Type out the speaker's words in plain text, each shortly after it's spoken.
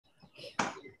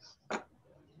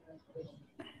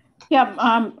Yeah,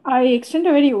 I extend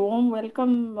a very warm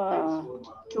welcome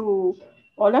to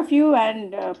all of you,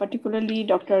 and particularly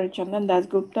Dr. Chandan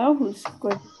Dasgupta, who's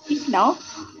going to speak now,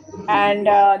 and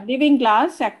living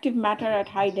glass, active matter at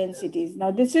high densities.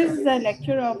 Now, this is a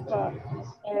lecture of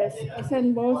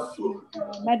S.N. Bose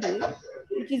Medal,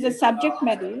 which is a subject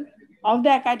medal of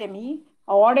the Academy,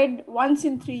 awarded once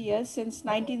in 3 years since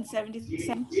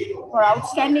 1977 for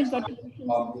outstanding contributions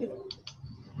in physics.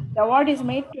 The award is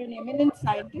made to an eminent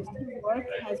scientist whose work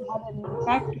has had an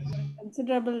impact over a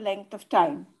considerable length of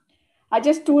time. I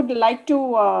just would like to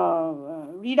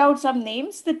read out some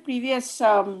names, the previous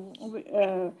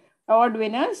award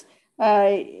winners.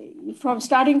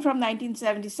 Starting from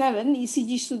 1977,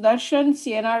 ECG Sudarshan,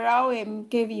 Siena Rao,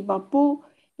 MKV Bappu,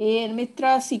 A.N.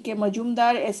 Mitra, C.K.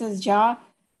 Majumdar, S.S. Jha,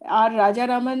 R.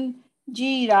 Rajaraman,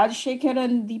 G.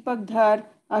 Rajshekharan, Deepak Dhar,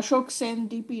 Ashok Sen,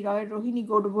 D.P. Roy, Rohini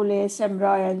Godbole, S.M.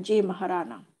 Roy, and J.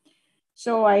 Maharana.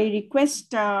 So I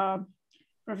request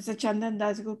Professor Chandan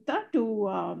Dasgupta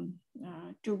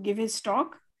to give his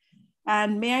talk.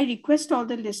 And may I request all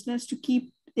the listeners to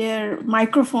keep their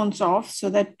microphones off so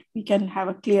that we can have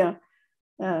a clear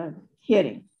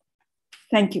hearing.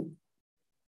 Thank you.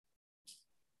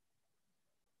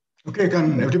 Okay,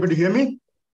 can everybody hear me?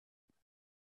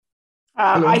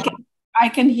 I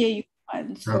can hear you.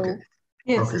 So, okay.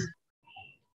 Yes. Okay.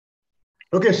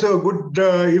 Okay, so good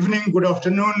evening, good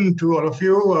afternoon to all of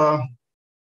you.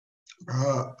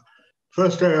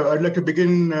 First, I'd like to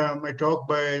begin my talk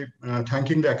by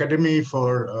thanking the Academy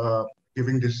for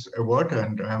giving this award,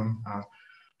 and I'm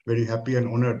very happy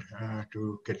and honored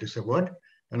to get this award.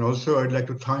 And also, I'd like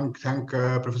to thank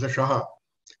Professor Shaha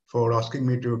for asking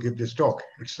me to give this talk.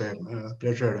 It's a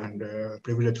pleasure and a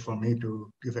privilege for me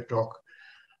to give a talk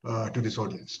to this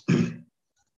audience.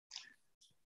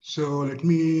 So let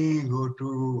me go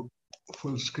to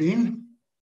full screen.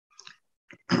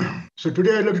 So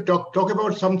today I'd like to talk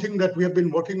about something that we have been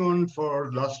working on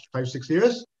for the last 5-6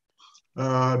 years.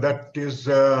 That is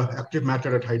active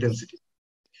matter at high density.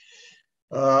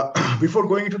 Before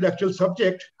going into the actual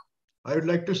subject, I would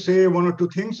like to say one or two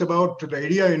things about the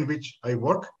area in which I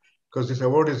work, because this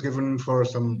award is given for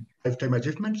some lifetime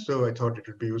achievement. So I thought it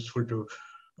would be useful to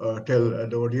tell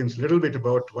the audience a little bit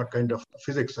about what kind of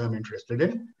physics I'm interested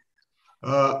in.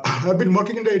 I've been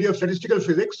working in the area of statistical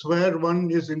physics, where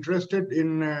one is interested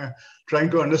in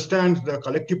trying to understand the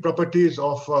collective properties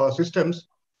of systems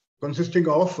consisting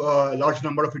of a large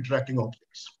number of interacting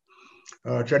objects.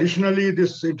 Traditionally,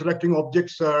 these interacting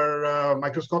objects are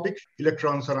microscopic,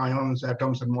 electrons and ions,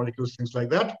 atoms and molecules, things like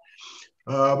that.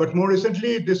 But more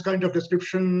recently, this kind of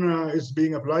description is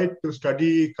being applied to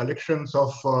study collections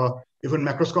of even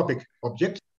macroscopic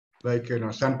objects, like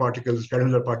sand particles,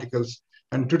 granular particles.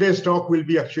 And today's talk will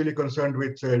be actually concerned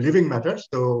with living matter.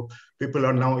 So people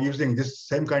are now using this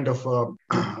same kind of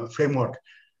framework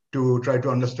to try to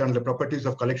understand the properties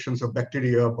of collections of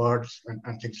bacteria, birds,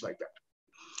 and things like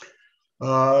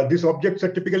that. These objects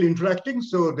are typically interacting,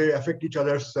 so they affect each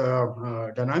other's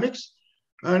dynamics.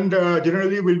 And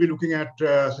generally, we'll be looking at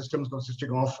systems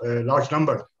consisting of a large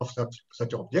number of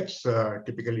such objects.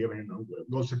 Typically, we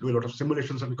also do a lot of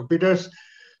simulations on computers.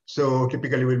 So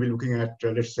typically, we'll be looking at,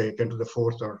 let's say, 10 to the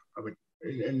 4th, or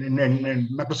in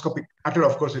macroscopic matter,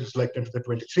 of course, it's like 10 to the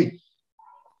 23.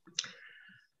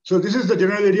 So this is the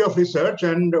general area of research,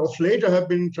 and of late, I have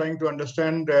been trying to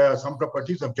understand some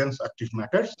properties of dense active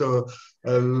matter. So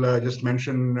I'll just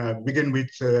begin with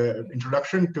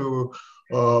introduction to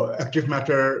active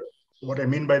matter, what I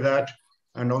mean by that,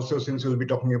 and also since we'll be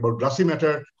talking about glassy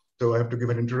matter, so I have to give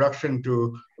an introduction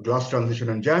to glass transition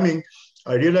and jamming.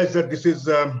 I realize that this is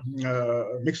a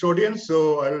mixed audience,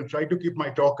 so I will try to keep my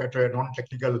talk at a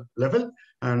non-technical level,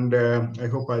 and I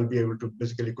hope I'll be able to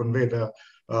basically convey the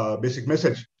basic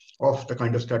message of the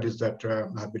kind of studies that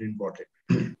have been involved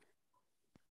in.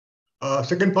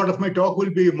 Second part of my talk will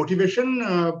be motivation.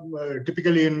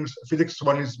 Typically in physics,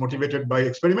 one is motivated by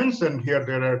experiments, and here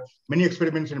there are many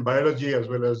experiments in biology as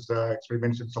well as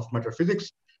experiments in soft matter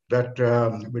physics that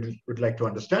we would like to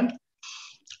understand.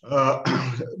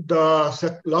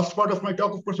 The last part of my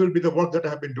talk, of course, will be the work that I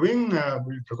have been doing.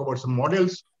 We'll talk about some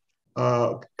models,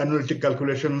 analytic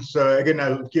calculations. Again,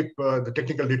 I'll keep the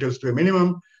technical details to a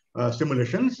minimum,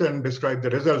 simulations, and describe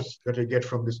the results that I get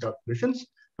from these calculations,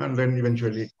 and then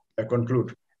eventually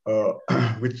conclude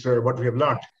with what we have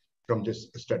learned from these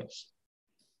studies.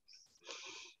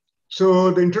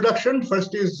 So the introduction,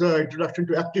 first is introduction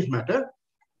to active matter.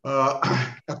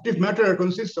 Active matter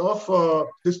consists of a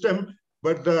system,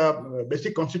 but the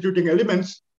basic constituting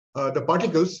elements, the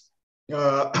particles,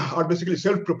 are basically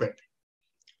self-propelled,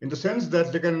 in the sense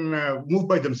that they can move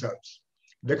by themselves.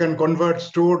 they can convert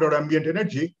stored or ambient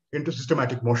energy into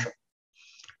systematic motion.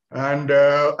 And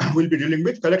we'll be dealing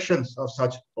with collections of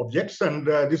such objects. And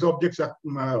these objects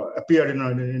appear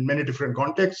in many different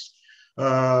contexts.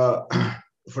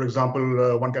 For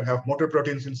example, one can have motor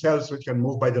proteins in cells which can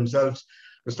move by themselves.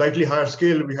 A slightly higher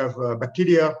scale, we have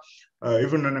bacteria.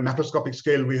 Even on a macroscopic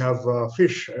scale, we have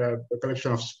fish, a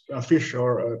collection of fish,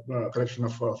 or a collection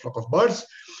of flock of birds.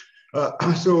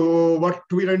 So what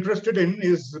we are interested in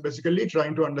is basically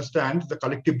trying to understand the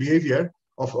collective behavior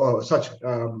of such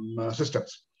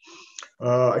systems.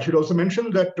 I should also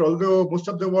mention that although most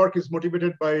of the work is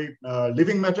motivated by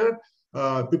living matter,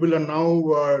 people are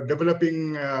now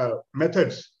developing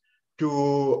methods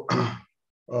to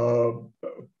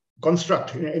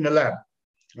construct in a lab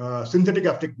synthetic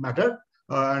haptic matter.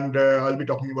 And I'll be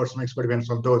talking about some experiments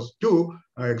on those too.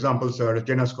 Examples are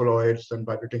genus colloids and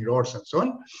vibrating rods and so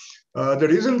on. The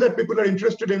reason that people are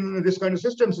interested in this kind of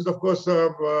systems is, of course,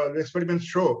 the experiments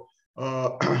show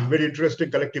very interesting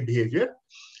collective behavior.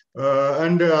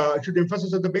 And I should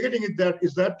emphasize at the beginning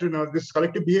is that this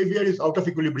collective behavior is out of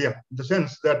equilibrium, in the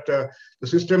sense that the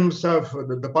systems have,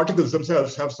 the particles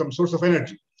themselves have some source of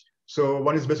energy. So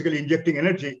one is basically injecting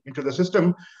energy into the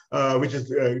system, which is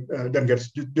then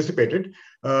gets dissipated.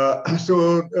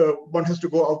 So one has to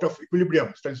go out of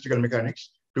equilibrium, statistical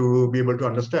mechanics, to be able to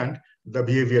understand the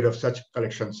behavior of such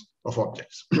collections of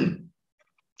objects.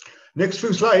 Next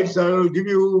few slides, I'll give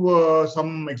you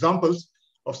some examples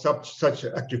of such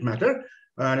active matter.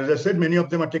 And as I said, many of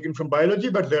them are taken from biology,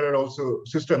 but there are also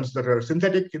systems that are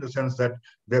synthetic, in the sense that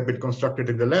they have been constructed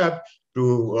in the lab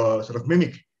to sort of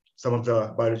mimic some of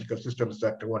the biological systems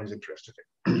that one is interested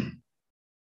in.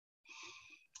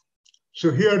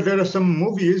 So here there are some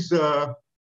movies. I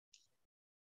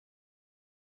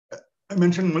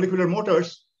mentioned molecular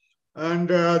motors, and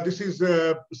this is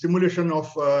a simulation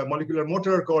of a molecular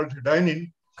motor called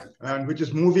dynein, and which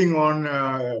is moving on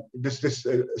this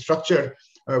structure,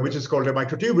 which is called a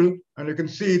microtubule. And you can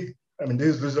see, I mean,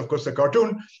 this is of course a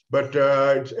cartoon, but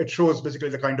it shows basically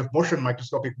the kind of motion,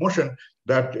 microscopic motion,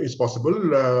 that is possible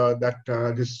that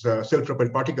these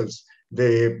self-propelled particles,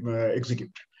 they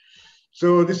execute.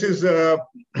 So this is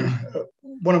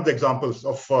one of the examples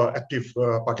of active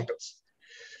particles.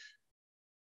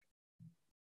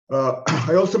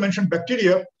 I also mentioned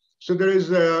bacteria. So there is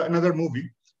another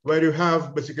movie where you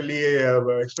have basically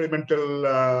experimental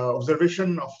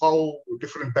observation of how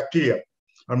different bacteria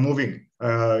are moving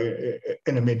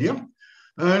in a medium.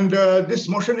 And this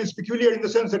motion is peculiar in the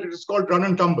sense that it is called run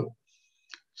and tumble.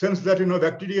 Sense that,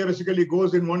 bacteria basically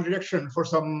goes in one direction for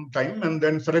some time and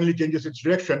then suddenly changes its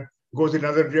direction, goes in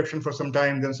another direction for some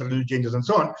time, then suddenly changes, and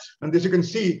so on. And this you can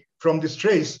see from this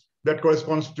trace that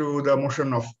corresponds to the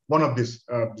motion of one of these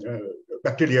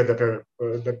bacteria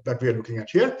that we are looking at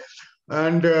here.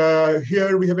 And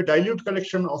here we have a dilute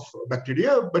collection of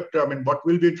bacteria, but I mean, what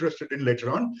we'll be interested in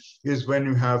later on is when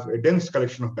you have a dense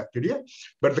collection of bacteria.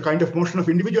 But the kind of motion of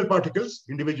individual particles,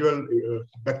 individual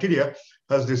bacteria,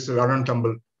 has this run and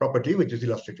tumble property, which is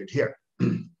illustrated here.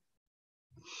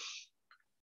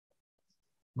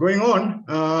 Going on,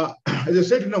 as I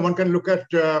said, one can look at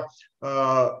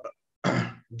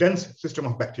dense system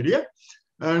of bacteria.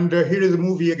 And here is a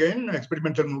movie again, an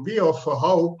experimental movie of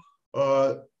how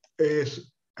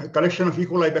a collection of E.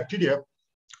 coli bacteria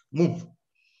move.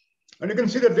 And you can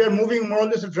see that they are moving more or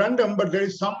less at random, but there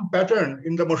is some pattern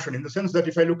in the motion, in the sense that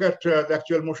if I look at the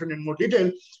actual motion in more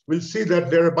detail, we'll see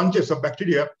that there are bunches of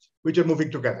bacteria which are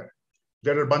moving together.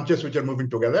 There are bunches which are moving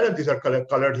together, and these are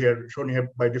colored here, shown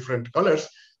here by different colors.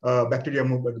 Bacteria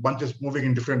move, bunches moving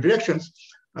in different directions.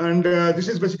 And this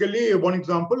is basically one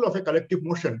example of a collective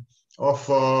motion of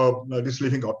these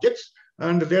living objects.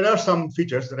 And there are some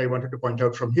features that I wanted to point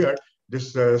out from here.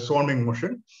 This swarming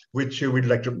motion, which we'd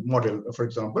like to model, for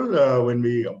example, when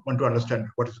we want to understand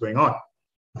what is going on.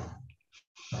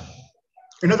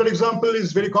 Another example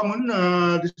is very common.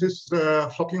 This is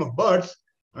flocking of birds.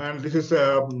 And this is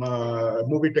a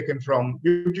movie taken from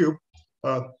YouTube.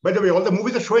 By the way, all the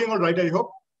movies are showing all right, I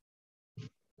hope.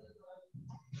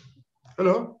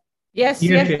 Hello? Yes,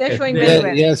 they're showing very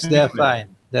well. Yes, they're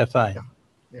fine. They're fine.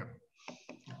 Yeah.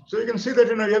 So you can see that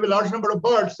you have a large number of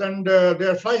birds, and they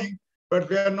are flying, but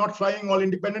they are not flying all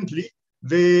independently.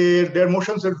 Their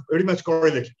motions are very much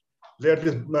correlated. They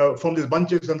are from these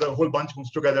bunches, and the whole bunch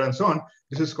moves together, and so on.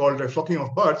 This is called a flocking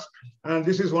of birds, and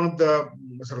this is one of the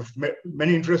sort of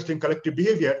many interesting collective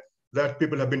behavior that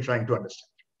people have been trying to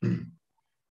understand.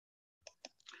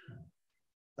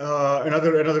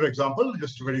 Another example,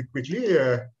 just very quickly,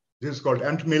 this is called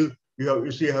ant mill.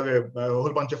 You see, you have a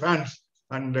whole bunch of ants,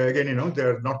 and again,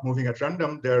 they're not moving at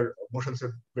random. Their motions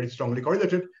are very strongly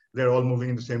correlated. They're all moving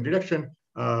in the same direction.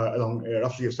 along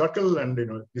roughly a circle. And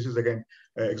this is again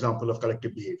an example of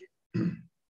collective behavior.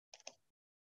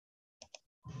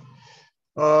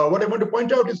 What I want to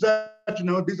point out is that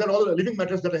these are all living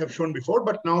matters that I have shown before,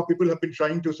 but now people have been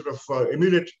trying to sort of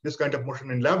emulate this kind of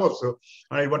motion in lab also.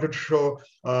 I wanted to show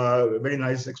a very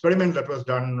nice experiment that was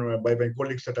done by my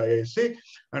colleagues at IISc,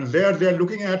 and there they are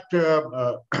looking at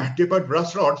tapered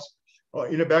brass rods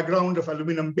in a background of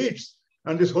aluminum beads,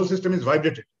 and this whole system is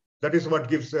vibrated. That is what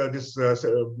gives this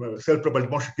self-propelled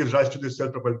motion, gives rise to this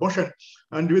self-propelled motion.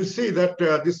 And you will see that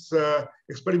this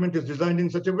experiment is designed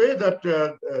in such a way that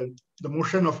the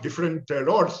motion of different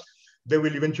rods, they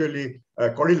will eventually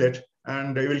correlate,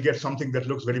 and you will get something that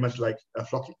looks very much like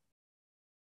flocking.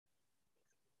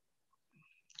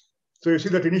 So you see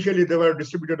that initially they were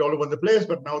distributed all over the place,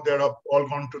 but now they're all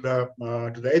gone to the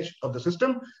edge of the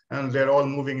system, and they're all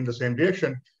moving in the same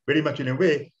direction, very much in a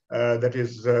way that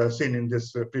is seen in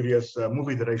this previous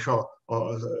movie that I saw,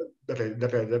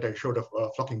 that I showed of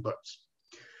flocking birds.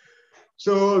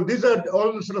 So these are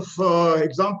all sort of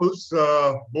examples,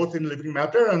 both in living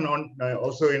matter and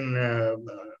also in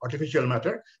artificial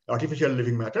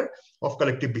living matter of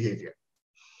collective behavior.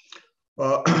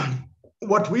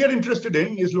 What we are interested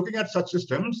in is looking at such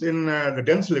systems in the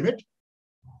dense limit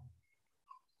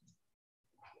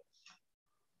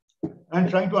and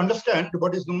trying to understand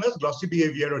what is known as glossy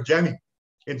behavior or jamming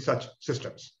in such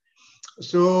systems.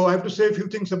 So I have to say a few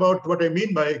things about what I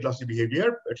mean by glossy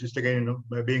behavior, at least again,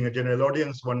 being a general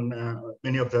audience,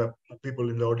 many of the people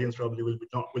in the audience probably will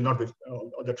not be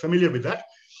that familiar with that.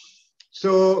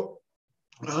 So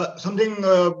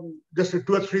just 2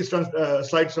 or 3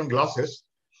 slides on glasses.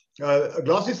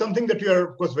 Glass is something that you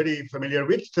are, of course, very familiar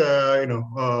with.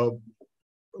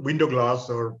 Window glass,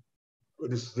 or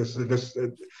this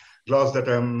glass that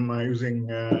I'm using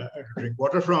to drink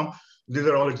water from. These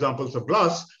are all examples of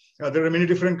glass. There are many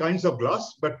different kinds of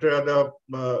glass, but the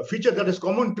feature that is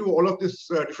common to all of these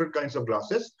different kinds of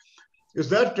glasses is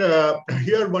that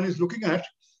here one is looking at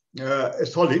a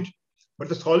solid, but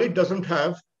the solid doesn't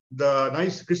have the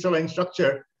nice crystalline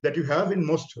structure that you have in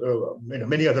most,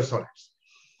 many other solids.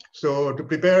 So to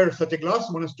prepare such a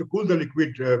glass, one has to cool the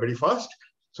liquid very fast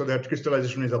so that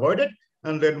crystallization is avoided,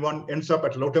 and then one ends up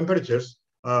at low temperatures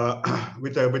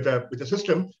with a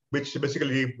system which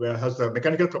basically has the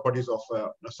mechanical properties of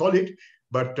a solid,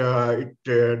 but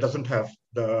it doesn't have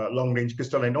the long-range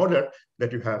crystalline order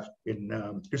that you have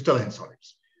in crystalline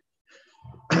solids.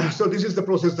 So this is the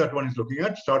process that one is looking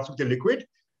at. Starts with a liquid,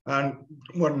 and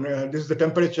this is the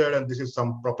temperature, and this is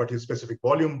some property, specific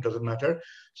volume, doesn't matter.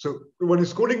 So one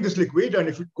is cooling this liquid, and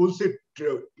if it cools it,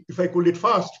 if I cool it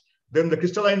fast, then the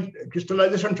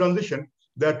crystallization transition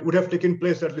that would have taken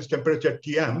place at this temperature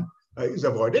Tm is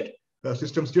avoided. The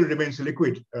system still remains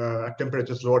liquid at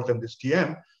temperatures lower than this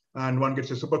Tm, and one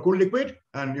gets a supercooled liquid,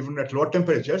 and even at lower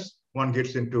temperatures, one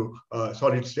gets into a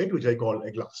solid state, which I call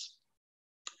a glass.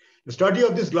 The study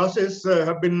of these glasses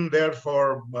have been there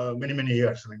for many, many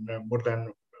years. I mean, more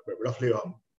than roughly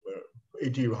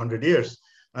 80 or 100 years.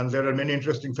 And there are many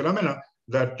interesting phenomena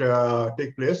that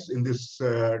take place in this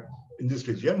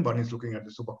region. One is looking at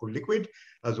the supercooled liquid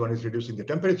as one is reducing the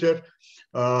temperature.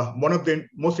 One of the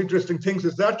most interesting things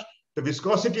is that the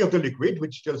viscosity of the liquid,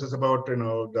 which tells us about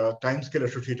the time scale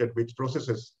associated with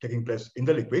processes taking place in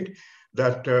the liquid,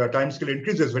 that time scale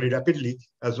increases very rapidly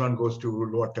as one goes to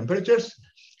lower temperatures.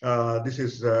 This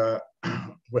is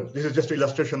this is just an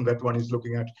illustration that one is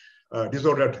looking at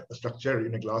disordered structure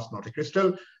in a glass, not a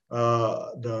crystal.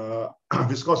 The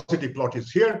viscosity plot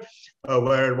is here,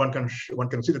 where one can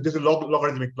see that this is a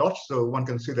logarithmic plot, so one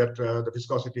can see that the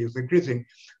viscosity is increasing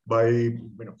by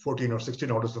 14 or 16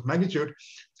 orders of magnitude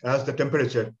as the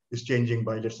temperature is changing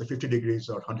by, let's say, 50 degrees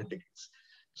or 100 degrees.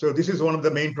 So this is one of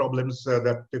the main problems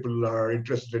that people are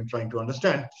interested in trying to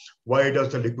understand. Why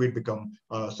does the liquid become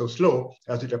so slow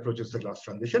as it approaches the glass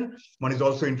transition? One is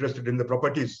also interested in the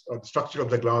properties or the structure of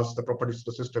the glass, the properties of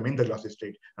the system in the glassy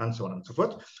state, and so on and so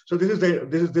forth. So this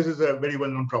is a very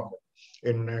well-known problem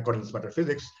in condensed matter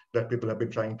physics that people have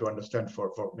been trying to understand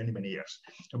for many, many years.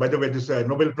 And by the way, this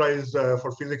Nobel Prize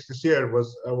for Physics this year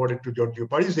was awarded to Giorgio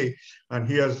Parisi, and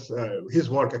his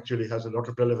work actually has a lot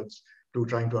of relevance to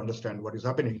trying to understand what is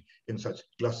happening in such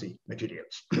glassy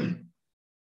materials.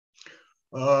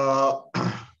 I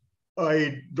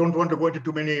don't want to go into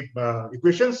too many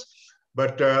equations,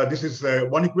 but this is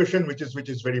one equation which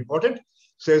is very important.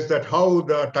 Says that how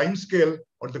the time scale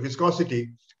or the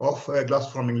viscosity of a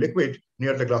glass forming liquid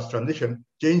near the glass transition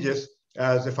changes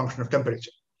as a function of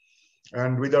temperature.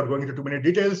 And without going into too many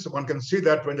details, one can see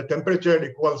that when the temperature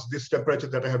equals this temperature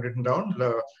that I have written down,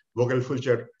 the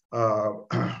Vogel-Fulcher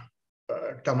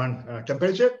Taman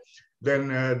temperature, then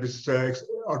this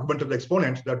augment of the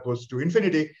exponent that goes to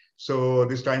infinity. So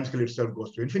this time scale itself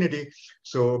goes to infinity.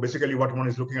 So basically what one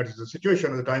is looking at is a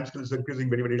situation where the time scale is increasing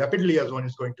very, very rapidly as one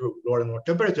is going to lower and lower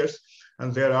temperatures.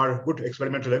 And there are good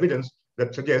experimental evidence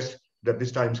that suggests that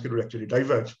this time scale will actually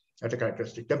diverge at a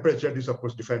characteristic temperature. This, of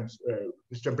course,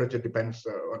 this temperature depends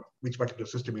on which particular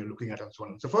system you're looking at and so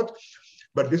on and so forth.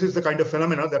 But this is the kind of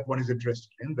phenomena that one is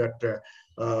interested in, that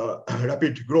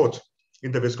rapid growth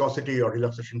in the viscosity or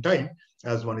relaxation time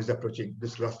as one is approaching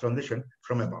this last transition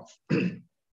from above.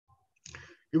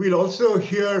 You will also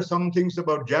hear some things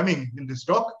about jamming in this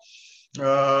talk.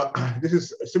 This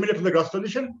is similar to the gas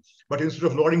transition, but instead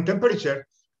of lowering temperature,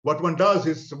 what one does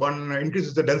is one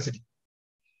increases the density.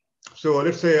 So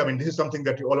let's say, I mean, this is something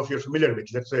that all of you are familiar with.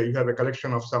 Let's say you have a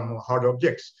collection of some hard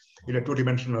objects in a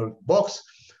two-dimensional box.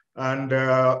 And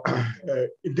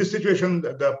in this situation,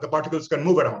 the particles can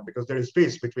move around because there is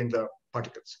space between the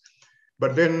particles.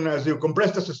 But then as you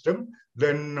compress the system,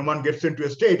 then one gets into a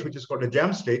state which is called a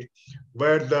jam state,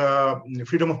 where the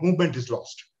freedom of movement is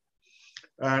lost.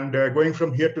 And going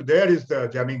from here to there is the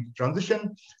jamming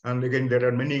transition. And again, there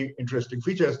are many interesting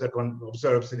features that one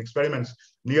observes in experiments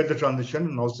near the transition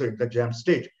and also in the jam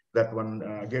state that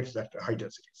one gets at high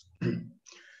densities.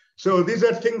 So these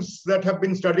are things that have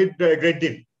been studied a great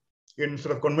deal in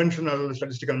sort of conventional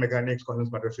statistical mechanics,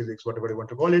 condensed matter physics, whatever you want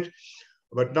to call it.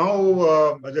 But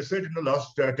now, as I said, in the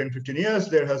last 10, 15 years,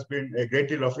 there has been a great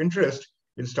deal of interest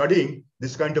in studying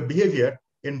this kind of behavior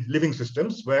in living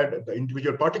systems, where the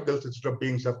individual particles, instead of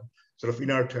being some sort of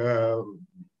inert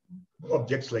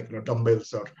objects like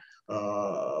dumbbells or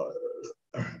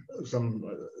some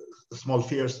small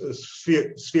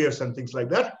spheres and things like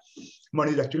that, one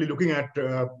is actually looking at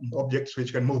objects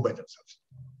which can move by themselves.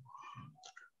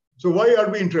 So why are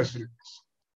we interested in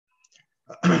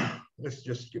this? Let's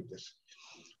just skip this.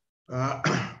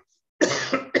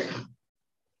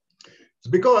 It's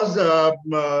because,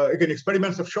 again,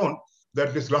 experiments have shown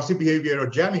that this glassy behavior or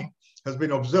jamming has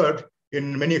been observed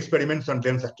in many experiments on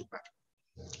dense active matter.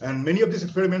 And many of these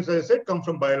experiments, as I said, come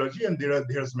from biology, and here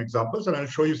are some examples, and I'll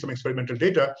show you some experimental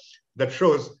data that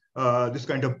shows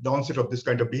the onset of this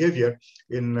kind of behavior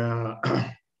in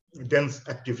dense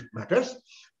active matters.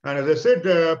 And as I said,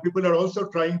 people are also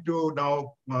trying to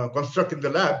now construct in the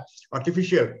lab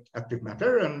artificial active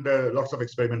matter, and lots of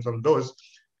experiments on those.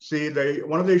 See,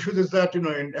 one of the issues is that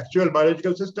in actual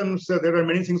biological systems, there are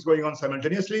many things going on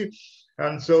simultaneously,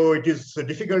 and so it is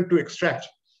difficult to extract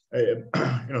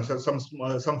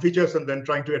some features and then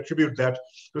trying to attribute that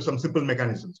to some simple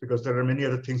mechanisms, because there are many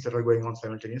other things that are going on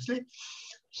simultaneously.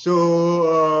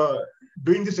 So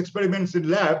doing these experiments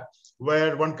in lab,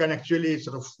 where one can actually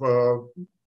sort of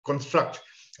construct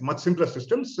much simpler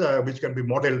systems which can be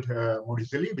modeled more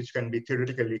easily, which can be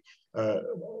theoretically,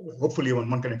 hopefully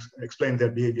one can explain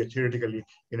their behavior theoretically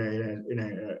in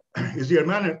a easier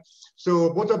manner.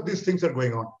 So both of these things are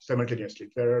going on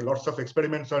simultaneously. There are lots of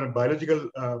experiments on biological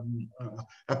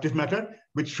active matter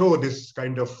which show this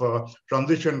kind of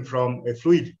transition from a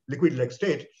fluid, liquid-like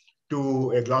state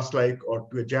to a glass-like or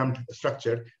to a jammed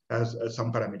structure as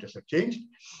some parameters have changed.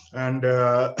 And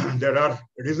there are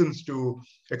reasons to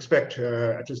expect,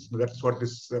 at least that's what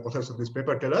this authors of this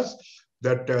paper tell us,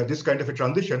 that this kind of a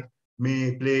transition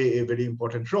may play a very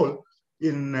important role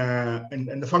in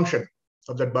the function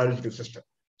of that biological system.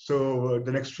 So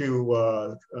the next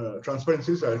few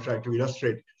transparencies, I'll try to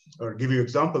illustrate or give you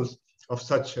examples of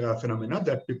such phenomena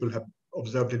that people have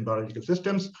observed in biological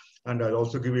systems. And I'll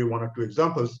also give you one or two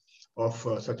examples of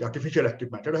such artificial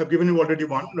active matter. I have given you already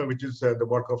one, which is the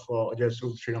work of Ajay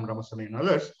Sood, Sriram Ramasamy, and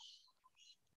others.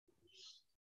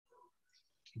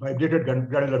 Vibrated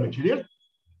granular material.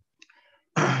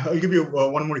 I'll give you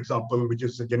one more example, which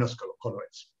is genus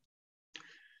colloids.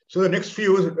 So the next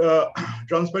few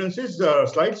transparencies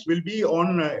slides will be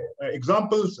on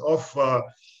examples of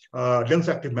dense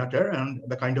active matter and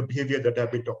the kind of behavior that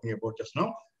I've been talking about just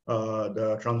now,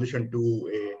 the transition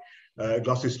to a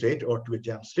glossy state or to a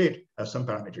jam state as some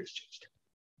parameters changed.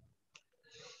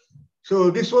 So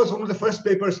this was one of the first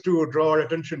papers to draw our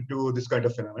attention to this kind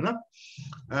of phenomena.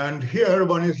 And here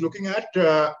one is looking at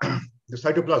the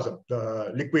cytoplasm,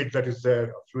 the liquid that is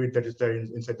there, fluid that is there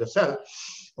inside the cell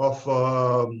of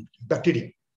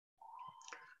bacteria.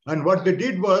 And what they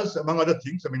did was, among other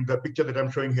things, I mean, the picture that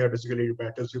I'm showing here basically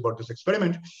tells you about this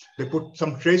experiment. They put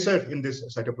some tracer in this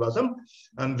cytoplasm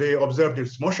and they observed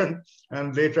its motion,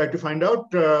 and they tried to find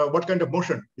out what kind of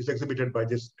motion is exhibited by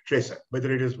this tracer,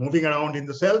 whether it is moving around in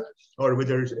the cell or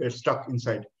whether it's stuck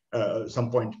inside some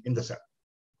point in the cell.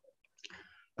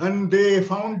 And they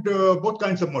found both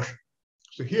kinds of motion.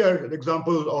 So here, an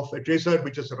example of a tracer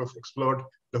which is sort of explored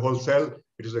the whole cell.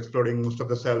 It is exploding most of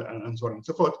the cell, and so on and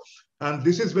so forth. And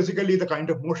this is basically the kind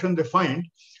of motion they find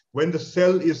when the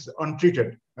cell is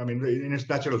untreated, I mean, in its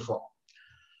natural form.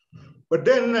 But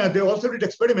then they also did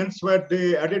experiments where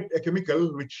they added a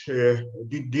chemical, which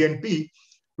DNP,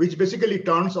 which basically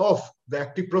turns off the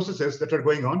active processes that are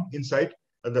going on inside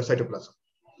the cytoplasm.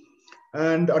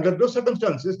 And under those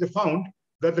circumstances, they found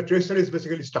that the tracer is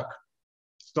basically stuck.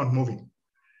 It's not moving.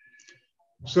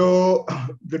 So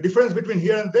the difference between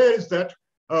here and there is that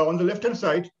on the left-hand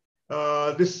side,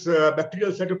 this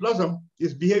bacterial cytoplasm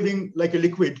is behaving like a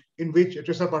liquid in which a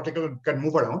tracer particle can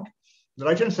move around. The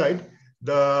right-hand side,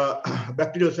 the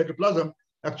bacterial cytoplasm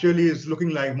actually is looking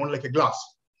like more like a glass,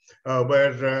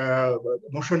 where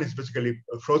motion is basically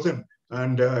frozen,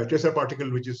 and a tracer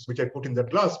particle which I put in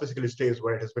that glass basically stays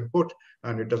where it has been put,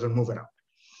 and it doesn't move around.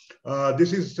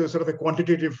 This is sort of a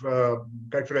quantitative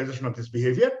characterization of this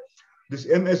behavior. This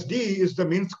MSD is the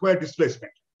mean square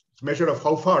displacement. It's a measure of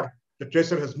how far the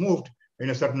tracer has moved in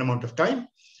a certain amount of time.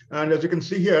 And as you can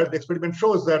see here, the experiment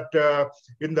shows that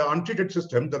in the untreated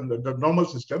system, the normal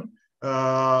system,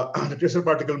 the tracer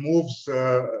particle moves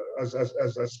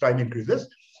as time increases.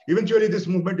 Eventually, this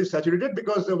movement is saturated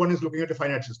because one is looking at a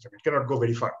finite system. It cannot go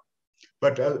very far.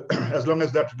 But as long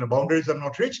as that the boundaries are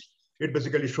not reached, it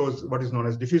basically shows what is known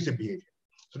as diffusive behavior.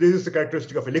 So this is the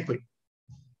characteristic of a liquid.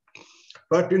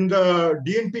 But in the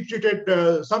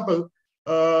DNP-treated sample,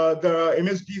 the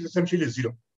MSD is essentially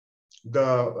zero.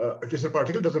 The tracer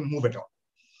particle doesn't move at all.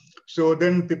 So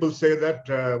then people say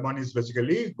that one is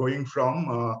basically going from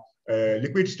a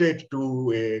liquid state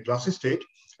to a glassy state.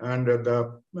 And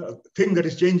the thing that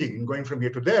is changing, going from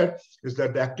here to there, is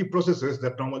that the active processes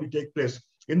that normally take place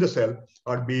in the cell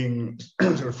are being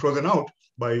sort of frozen out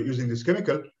by using this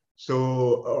chemical.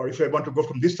 So, or if I want to go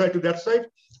from this side to that side,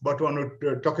 what one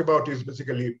would talk about is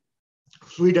basically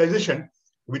fluidization,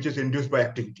 which is induced by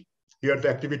activity. Here, the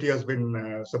activity has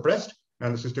been suppressed,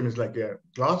 and the system is like a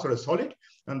glass or a solid.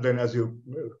 And then as you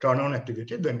turn on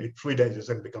activity, then it fluidizes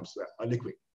and becomes a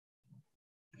liquid.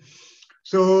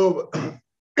 So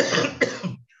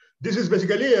this is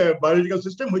basically a biological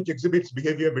system which exhibits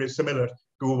behavior very similar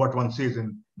to what one sees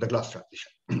in the glass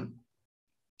transition.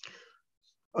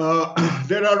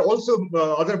 There are also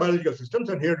other biological systems,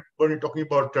 and here we're talking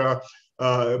about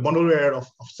monolayer of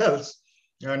cells.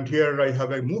 And here I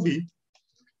have a movie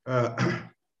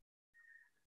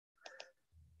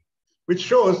which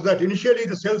shows that initially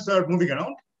the cells are moving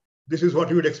around. This is what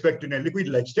you would expect in a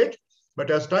liquid-like state. But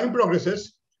as time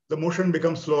progresses, the motion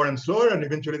becomes slower and slower, and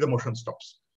eventually the motion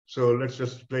stops. So let's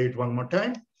just play it one more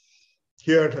time.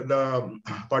 Here, the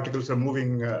particles are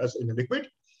moving as in a liquid.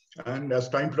 And as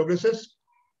time progresses,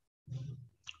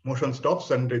 motion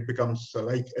stops and it becomes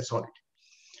like a solid.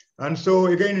 And so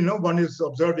again, one is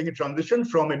observing a transition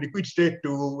from a liquid state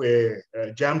to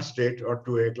a jammed state or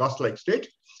to a glass-like state.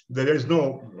 There is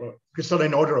no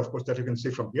crystalline order, of course, that you can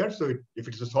see from here. So if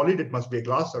it's a solid, it must be a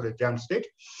glass or a jammed state.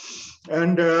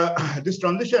 And this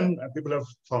transition, people have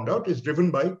found out, is driven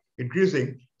by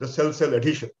increasing the cell-cell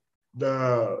adhesion,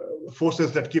 the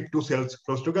forces that keep two cells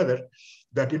close together.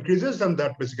 That increases, and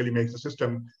that basically makes the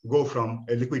system go from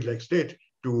a liquid-like state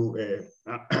to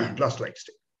a glass-like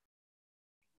state.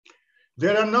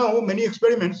 There are now many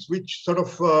experiments which sort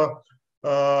of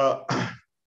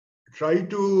try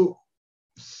to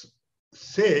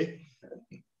say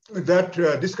that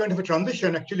this kind of a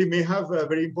transition actually may have a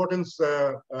very important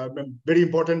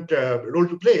role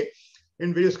to play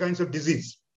in various kinds of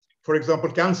disease. For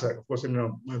example, cancer. Of course,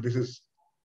 this is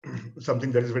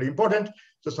something that is very important.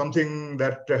 So something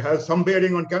that has some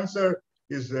bearing on cancer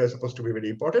is supposed to be very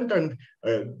important. And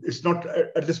it's not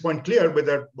at this point clear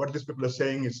whether what these people are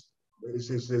saying is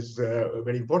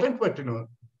very important, but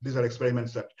these are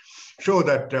experiments that show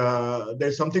that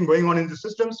there's something going on in the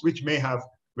systems which may have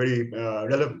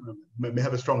may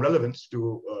have a strong relevance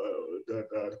to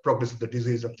the progress of the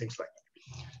disease and things like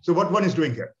that. So what one is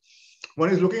doing here, one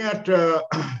is looking at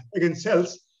again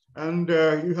cells, and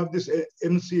you have this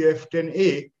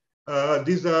MCF10A.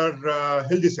 These are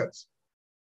healthy cells.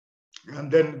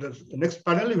 And then the next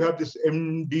panel, you have this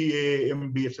MDA,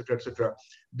 MB, etc., etc.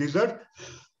 These are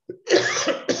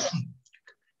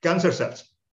cancer cells.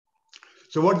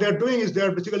 So what they're doing is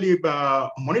they're basically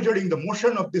monitoring the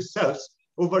motion of these cells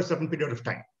over a certain period of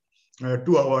time,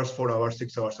 2 hours, 4 hours,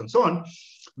 6 hours, and so on.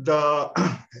 The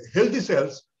healthy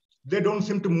cells, they don't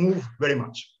seem to move very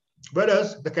much.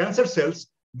 Whereas the cancer cells,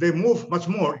 they move much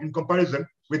more in comparison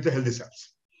with the healthy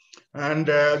cells. And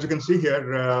as you can see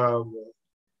here,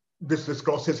 this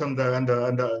crosses and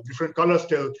the different colors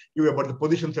tell you about the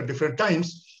positions at different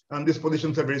times. And these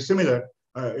positions are very similar,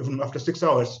 even after 6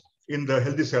 hours in the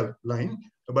healthy cell line.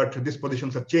 but these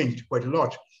positions have changed quite a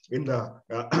lot in the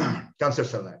cancer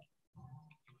cell line.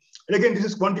 And again, this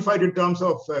is quantified in terms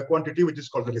of quantity, which is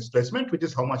called the displacement, which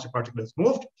is how much a particle has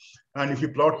moved. And if you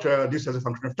plot this as a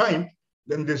function of time,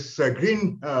 then this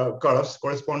green curves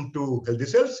correspond to healthy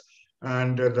cells,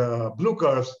 and the blue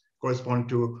curves correspond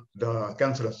to the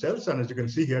cancerous cells. And as you can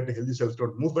see here, the healthy cells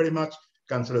don't move very much,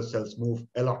 cancerous cells move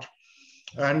a lot.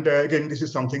 And again, this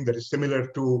is something that is similar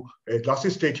to a glassy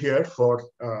state here for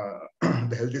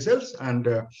the healthy cells, and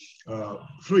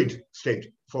fluid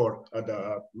state for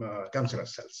the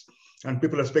cancerous cells. And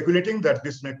people are speculating that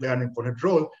this may play an important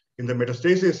role in the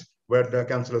metastasis, where the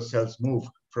cancerous cells move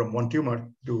from one tumor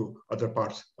to other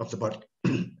parts of the body.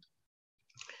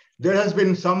 There has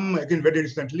been some, again, very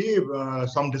recently,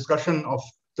 some discussion of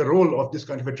the role of this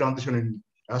kind of a transition in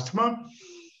asthma.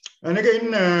 And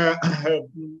again,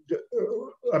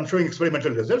 I'm showing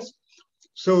experimental results.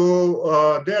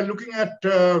 So they are looking at,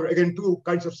 again, two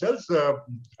kinds of cells,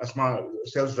 asthma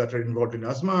cells that are involved in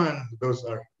asthma, and those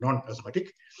are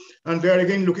non-asthmatic. And they are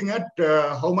again looking at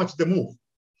how much they move.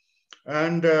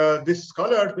 And this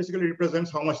color basically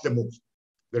represents how much they move.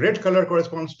 The red color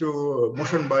corresponds to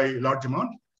motion by large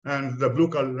amount, and the blue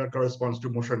color corresponds to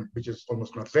motion which is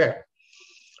almost not there.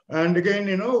 And again,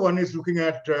 one is looking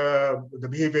at the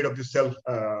behavior of the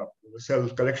cell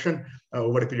collection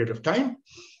over a period of time.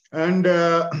 And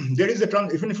there is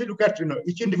even if you look at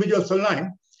each individual cell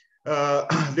line,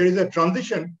 there is a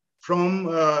transition from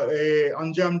a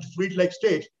unjammed fluid-like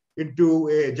state into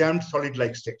a jammed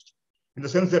solid-like state. In the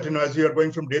sense that as you are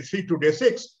going from day 3 to day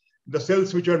 6, the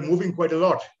cells which are moving quite a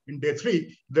lot in day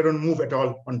 3, they don't move at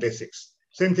all on day 6.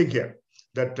 Same thing here,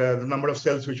 that the number of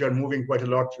cells which are moving quite a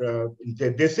lot in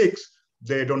day 6,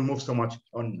 they don't move so much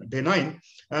on day 9.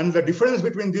 And the difference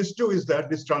between these two is that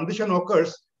this transition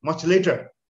occurs much later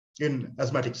in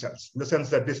asthmatic cells, in the sense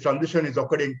that this transition is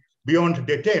occurring beyond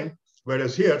day 10,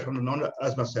 whereas here from the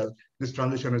non-asthma cell, this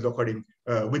transition is occurring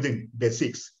within day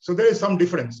 6. So there is some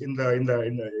difference in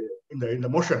the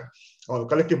motion or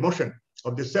collective motion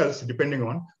of the cells, depending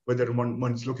on whether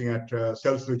one is looking at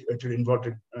cells which are involved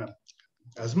in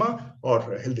asthma or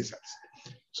healthy cells.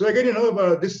 So again,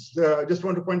 this just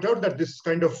want to point out that this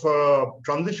kind of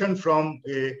transition from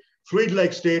a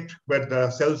fluid-like state where the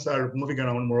cells are moving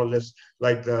around more or less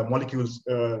like the molecules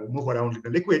move around in the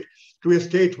liquid, to a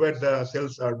state where the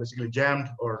cells are basically jammed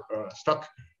or stuck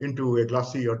into a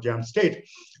glassy or jammed state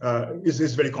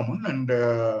is very common. And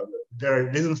there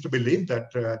are reasons to believe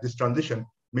that this transition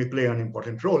may play an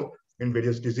important role in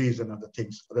various disease and other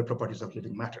things, other properties of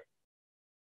living matter.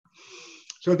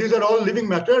 So these are all living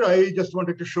matter. I just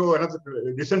wanted to show another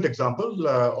recent example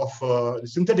of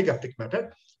synthetic haptic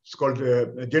matter. It's called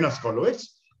genus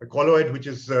colloids. A colloid, which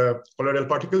is colloidal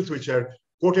particles which are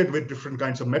coated with different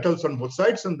kinds of metals on both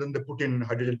sides, and then they put in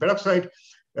hydrogen peroxide,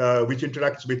 which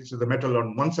interacts with the metal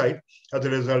on one side. As a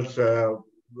result,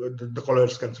 the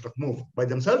colloids can sort of move by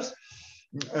themselves.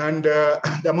 And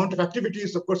the amount of activity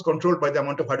is, of course, controlled by the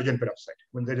amount of hydrogen peroxide.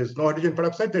 When there is no hydrogen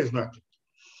peroxide, there is no activity.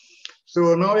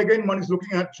 So now again, one is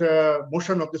looking at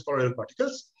motion of these colloidal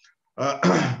particles.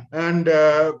 And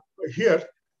here,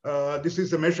 this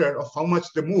is a measure of how much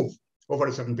they move over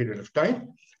a certain period of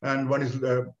time. And one is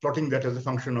plotting that as a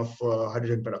function of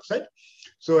hydrogen peroxide.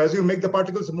 So as you make the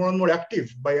particles more and more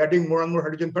active, by adding more and more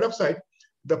hydrogen peroxide,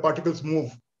 the particles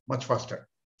move much faster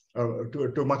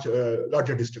to much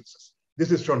larger distances.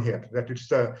 This is shown here, that it's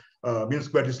the mean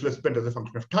square displacement as a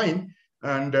function of time.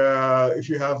 And if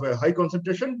you have a high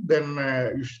concentration, then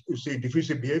you see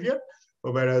diffusive behavior,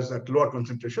 whereas at lower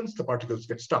concentrations, the particles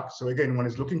get stuck. So again, one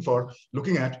is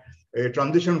looking at a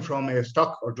transition from a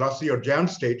stuck or glassy or jammed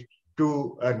state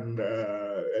to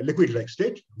a liquid-like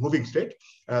state, moving state,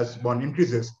 as one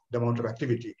increases the amount of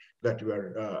activity that you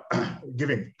are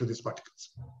giving to these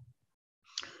particles.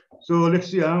 So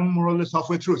let's see, I'm more or less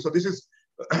halfway through. So this is,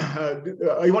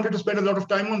 I wanted to spend a lot of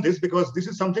time on this because this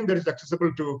is something that is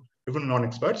accessible to even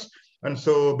non-experts. And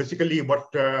so basically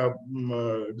what the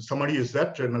summary is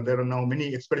that there are now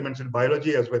many experiments in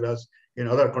biology as well as in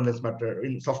other condensed matter,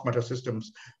 in soft matter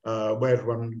systems, where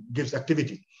one gives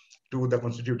activity to the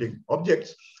constituting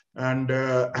objects. And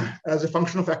as a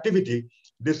function of activity,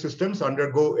 these systems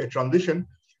undergo a transition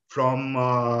from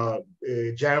a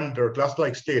jammed or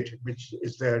glass-like state, which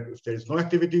is there if there is no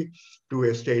activity, to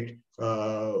a state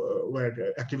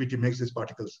where activity makes these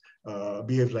particles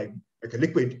behave like a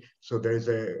liquid. So there is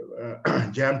a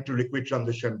jam to liquid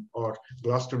transition or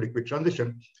glass to liquid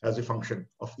transition as a function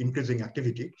of increasing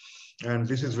activity. And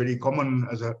this is very common,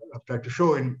 as I've tried to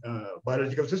show, in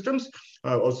biological systems.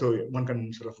 Also, one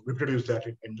can sort of reproduce that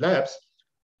in labs.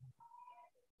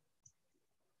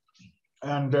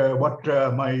 And what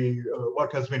my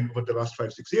work has been over the last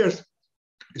 5-6 years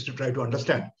is to try to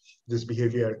understand this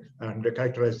behavior and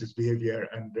characterize this behavior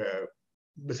and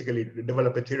basically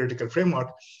develop a theoretical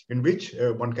framework in which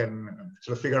one can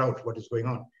sort of figure out what is going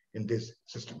on in these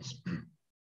systems.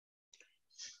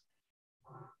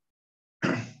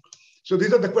 So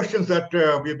these are the questions that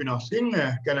we have been asking.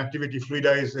 Can activity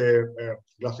fluidize a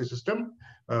glassy system?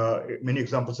 Many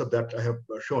examples of that I have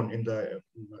shown in the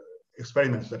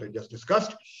experiments that I just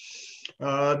discussed.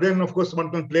 Then, of course, one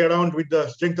can play around with the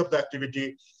strength of the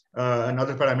activity and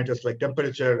other parameters like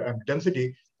temperature and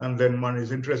density. And then one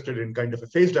is interested in kind of a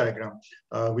phase diagram,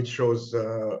 which shows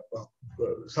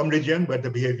some region where the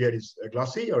behavior is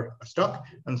glassy or stuck,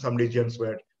 and some regions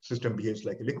where system behaves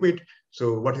like a liquid.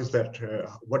 So what is that?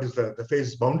 What is the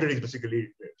phase boundaries basically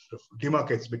sort of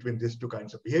demarcates between these two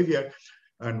kinds of behavior?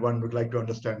 And one would like to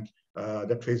understand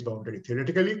that phase boundary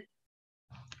theoretically.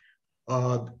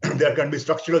 There can be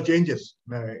structural changes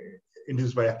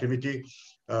induced by activity.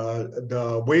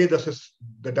 The way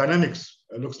the dynamics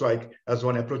looks like as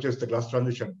one approaches the glass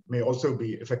transition may also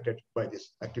be affected by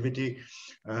this activity.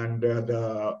 And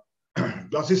the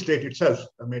glassy state itself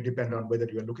may depend on whether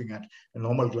you are looking at a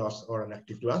normal glass or an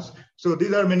active glass. So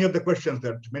these are many of the questions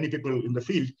that many people in the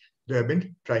field they have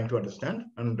been trying to understand.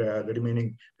 And the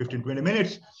remaining 15-20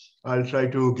 minutes, I'll try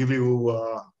to give you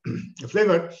a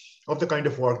flavor of the kind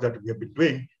of work that we have been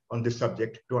doing on this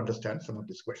subject to understand some of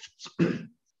these questions.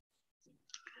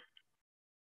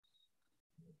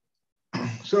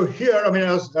 So here, I mean,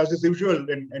 as is usual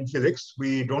in physics,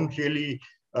 we don't really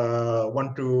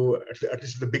want to, at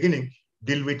least at the beginning,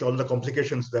 deal with all the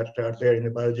complications that are there in a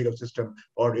biological system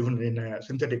or even in a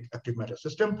synthetic active matter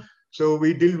system. So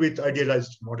we deal with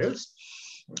idealized models.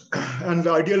 And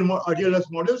the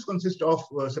idealized models consist of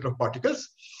a set of particles.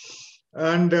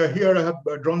 And here I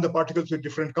have drawn the particles with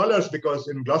different colors because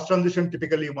in glass transition,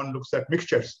 typically one looks at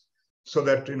mixtures so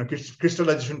that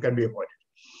crystallization can be avoided.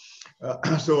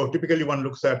 So typically one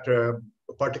looks at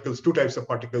particles, two types of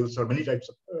particles or many types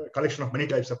of collection of many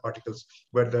types of particles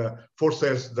where the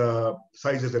forces, the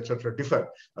sizes, etc. differ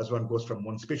as one goes from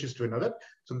one species to another.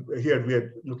 So here we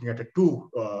are looking at a two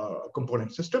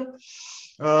component system.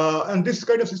 And this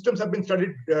kind of systems have been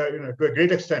studied to a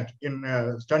great extent in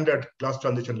standard glass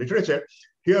transition literature.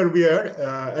 Here we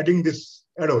are adding these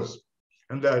arrows.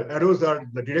 And the arrows are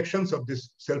the directions of these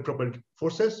self-propelled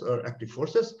forces or active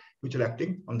forces, which are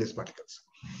acting on these particles.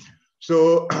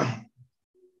 So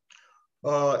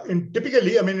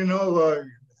typically, I mean,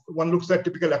 one looks at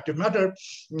typical active matter,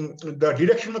 the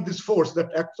direction of this force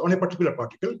that acts on a particular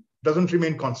particle doesn't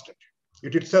remain constant.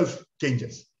 It itself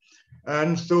changes.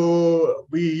 And so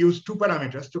we use two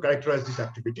parameters to characterize this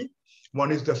activity.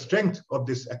 One is the strength of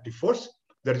this active force.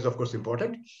 That is, of course,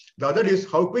 important. The other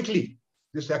is how quickly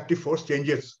this active force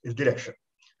changes its direction.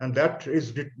 And that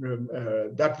is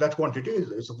that quantity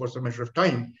is, of course, a measure of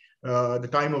time, the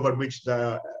time over which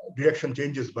the direction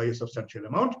changes by a substantial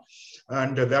amount.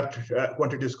 And that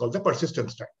quantity is called the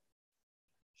persistence time.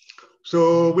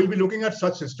 So we'll be looking at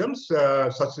such systems.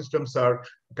 Such systems are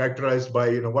characterized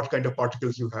by what kind of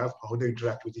particles you have, how they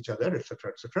interact with each other,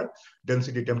 etc., etc.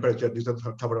 Density, temperature, these are the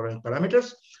thermodynamic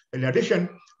parameters. In addition,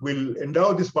 we'll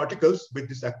endow these particles with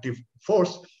this active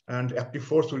force, and active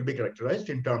force will be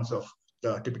characterized in terms of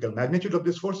the typical magnitude of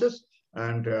these forces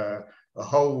and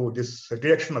how this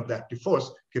direction of the active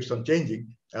force keeps on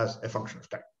changing as a function of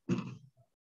time.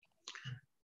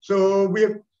 So we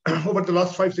have over the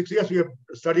last 5-6 years, we have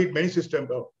studied many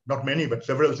systems, not many, but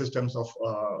several systems of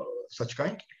such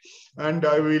kind. And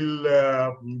I will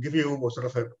give you sort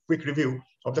of a quick review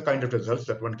of the kind of results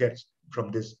that one gets from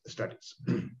these studies.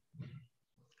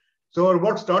 So our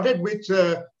work started with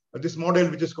this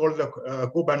model, which is called the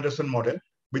Cobb-Anderson model,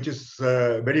 which is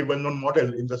a very well-known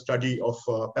model in the study of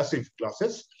passive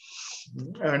classes.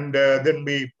 And then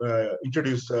we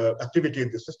introduce activity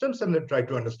in the systems and then try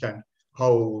to understand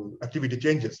how activity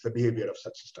changes the behavior of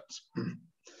such systems.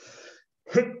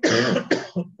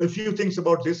 A few things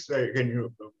about this, again,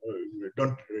 you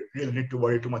don't really need to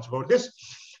worry too much about this,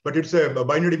 but it's a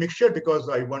binary mixture because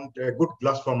I want a good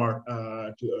glass former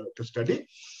to study.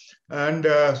 And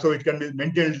so it can be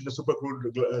maintained in the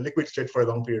supercooled liquid state for a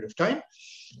long period of time.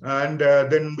 And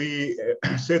then we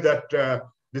say that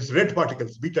these red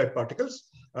particles, B-type particles,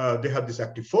 they have this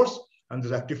active force, and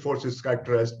this active force is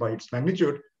characterized by its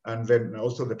magnitude, and then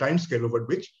also the time scale over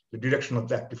which the direction of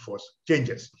the active force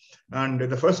changes. And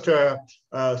the first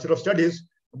set of studies,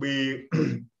 we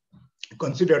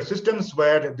considered systems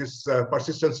where this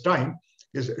persistence time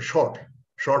is short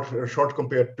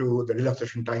compared to the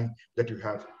relaxation time that you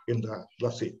have in the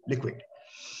glassy liquid.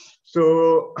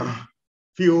 So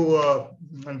few,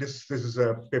 and this is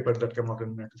a paper that came out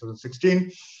in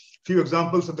 2016, few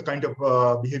examples of the kind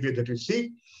of behavior that we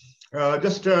see.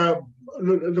 Just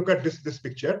look at this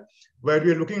picture where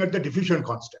we are looking at the diffusion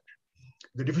constant.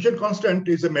 The diffusion constant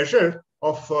is a measure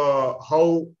of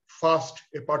how fast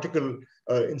a particle,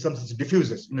 in some sense,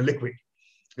 diffuses in a liquid.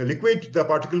 The liquid, the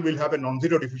particle will have a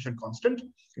non-zero diffusion constant.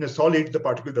 In a solid, the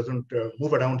particle doesn't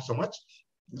move around so much.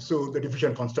 So the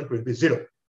diffusion constant will be 0.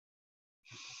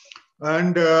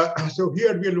 And so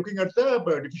here we are looking at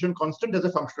the diffusion constant as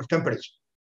a function of temperature.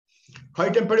 High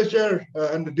temperature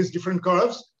and these different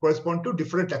curves correspond to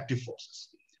different active forces.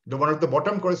 The one at the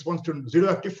bottom corresponds to 0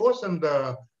 active force, and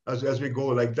as we go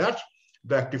like that,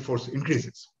 the active force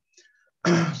increases.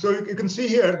 So you can see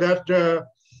here that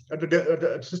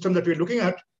the system that we're looking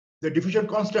at, the diffusion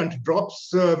constant drops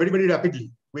very, very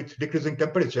rapidly with decreasing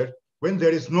temperature when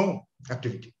there is no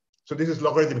activity. So this is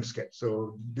logarithmic scale.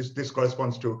 So this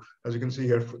corresponds to, as you can see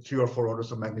here, 3 or 4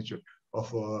 orders of magnitude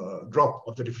of drop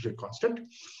of the diffusion constant.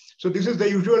 So this is the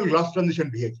usual glass transition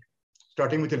behavior,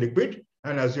 starting with a liquid.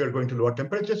 And as you are going to lower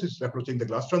temperatures, it's approaching the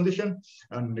glass transition,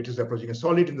 and it is approaching a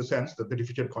solid in the sense that the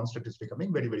diffusion constant is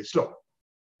becoming very, very slow.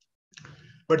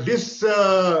 But this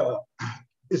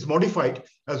is modified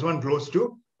as one goes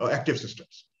to active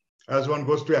systems. As one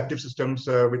goes to active systems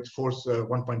with force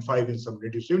 1.5 in some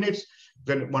reduced units,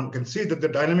 then one can see that the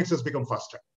dynamics has become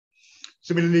faster.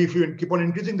 Similarly, if you keep on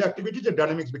increasing the activity, the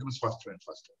dynamics becomes faster and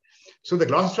faster. So the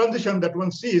glass transition that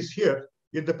one sees here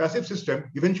in the passive system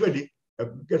eventually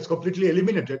gets completely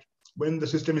eliminated when the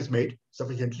system is made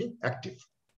sufficiently active.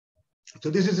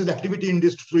 So this is the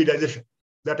activity-induced fluidization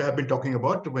that I have been talking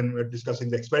about when we're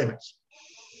discussing the experiments.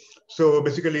 So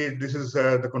basically, this is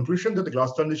the conclusion that the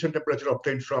glass transition temperature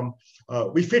obtained from,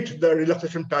 we fit the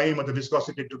relaxation time or the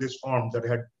viscosity to this form that I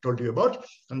had told you about,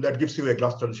 and that gives you a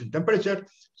glass transition temperature.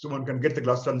 So one can get the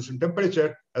glass transition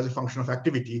temperature as a function of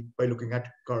activity by looking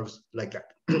at curves like that.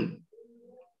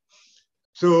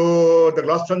 So the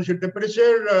glass transition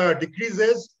temperature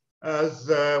decreases as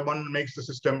one makes the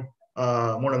system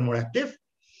more and more active.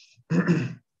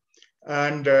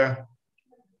 And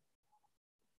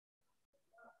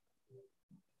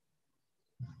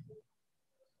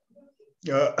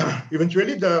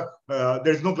eventually there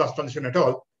is no glass transition at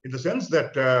all, in the sense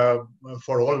that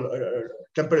for all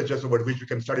temperatures over which we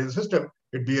can study the system,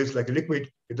 it behaves like a liquid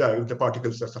if the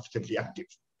particles are sufficiently active.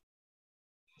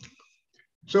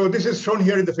 So this is shown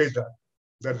here in the phase diagram,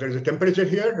 that there is a temperature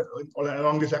here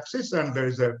along this axis, and there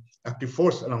is an active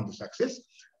force along this axis.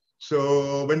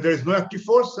 So when there is no active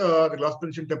force, the glass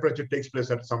transition temperature takes place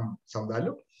at some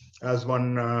value. As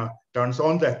one turns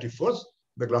on the active force,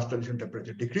 the glass transition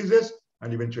temperature decreases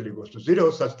and eventually goes to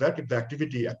 0, such that if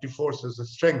the active force is a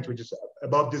strength which is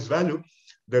above this value,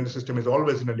 then the system is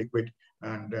always in a liquid,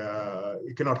 and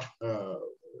you cannot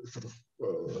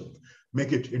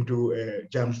make it into a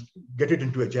get it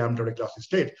into a jammed or a glassy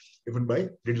state, even by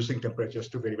reducing temperatures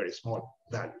to very, very small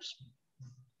values.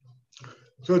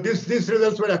 So these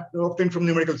results were obtained from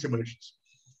numerical simulations.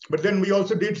 But then we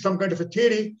also did some kind of a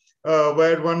theory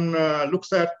where one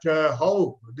looks at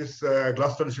how this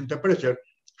glass transition temperature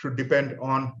should depend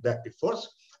on the active force.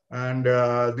 And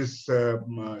these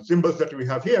symbols that we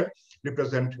have here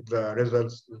represent the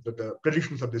results, the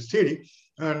predictions of this theory.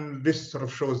 And this sort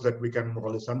of shows that we can more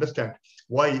or less understand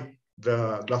why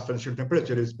the glass transition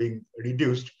temperature is being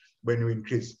reduced when we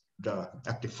increase the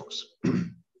active force.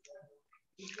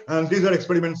 And these are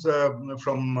experiments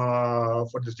from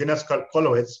for this genus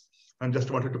colloids. And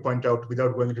just wanted to point out,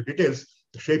 without going into details,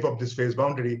 the shape of this phase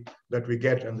boundary that we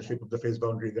get and the shape of the phase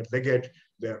boundary that they get,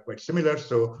 they are quite similar.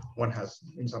 So one has,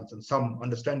 in some sense, some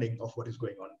understanding of what is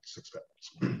going on in these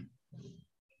experiments.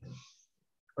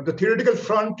 On the theoretical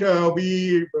front,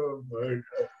 we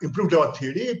improved our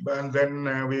theory, and then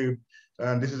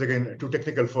and this is again too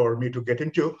technical for me to get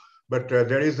into, but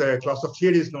there is a class of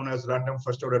theories known as random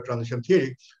first order transition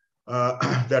theory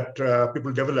that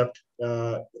people developed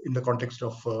in the context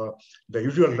of the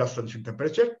usual glass transition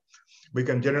temperature. We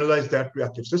can generalize that to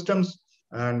active systems,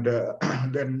 and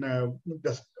then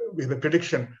we have a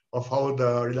prediction of how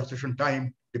the relaxation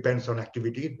time depends on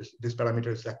activity. This parameter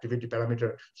is activity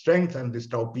parameter strength, and this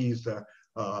tau p is the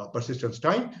persistence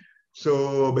time.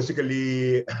 So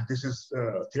basically, this is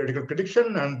theoretical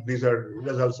prediction, and these are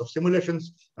results of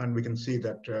simulations, and we can see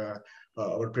that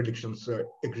our predictions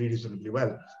agree reasonably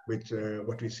well with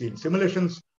what we see in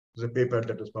simulations. There's a paper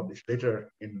that was published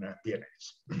later in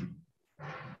PNAS.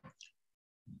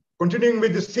 continuing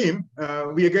with this theme,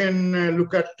 we again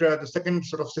look at the second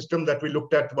sort of system that we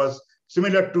looked at was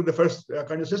similar to the first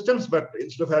kind of systems, but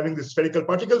instead of having these spherical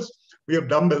particles, we have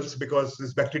dumbbells because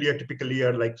these bacteria typically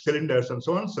are like cylinders and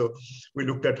so on. So we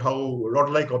looked at how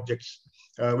rod-like objects,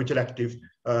 which are active,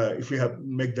 if we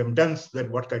make them dense,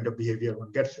 then what kind of behavior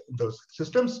one gets in those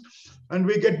systems. And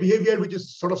we get behavior which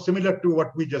is sort of similar to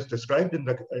what we just described in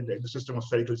the system of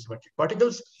spherical symmetric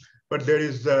particles. But there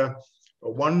is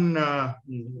one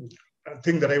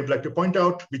thing that I would like to point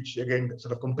out, which again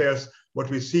sort of compares what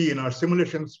we see in our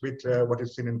simulations with what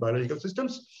is seen in biological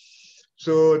systems.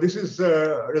 So this is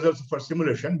results of our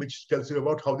simulation, which tells you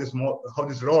about how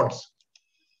these rods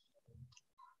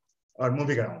are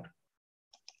moving around.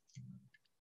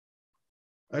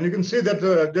 And you can see that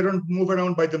they don't move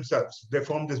around by themselves. They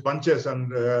form these bunches,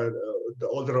 and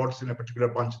all the rods in a particular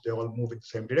bunch, they all move in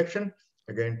the same direction.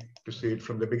 Again, to see it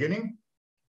from the beginning.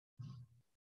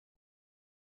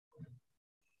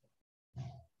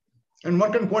 And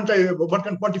one can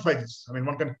quantify this. I mean,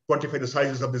 one can quantify the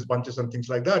sizes of these bunches and things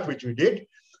like that, which we did.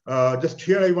 Just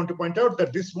here, I want to point out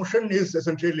that this motion is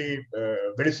essentially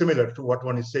very similar to what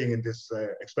one is seeing in this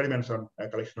experiments on a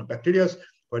collection of bacteria,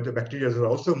 where the bacteria are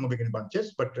also moving in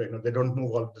bunches, but they don't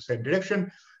move all in the same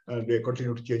direction. They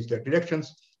continue to change their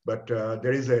directions, but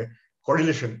there is a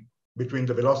correlation between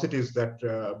the velocities that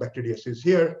bacteria sees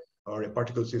here, or a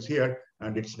particle sees here,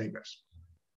 and its neighbors.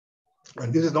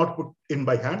 And this is not put in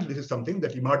by hand. This is something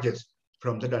that emerges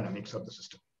from the dynamics of the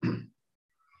system.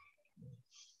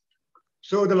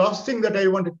 So the last thing that I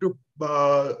wanted to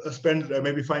spend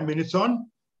maybe 5 minutes on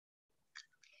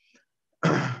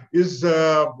is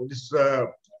this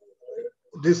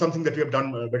is something that we have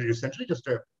done very recently, just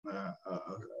a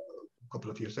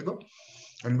couple of years ago.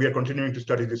 And we are continuing to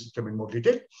study this system in more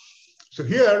detail. So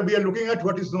here we are looking at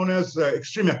what is known as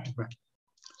extreme active matter.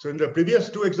 So in the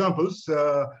previous two examples,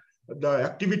 the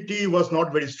activity was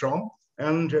not very strong,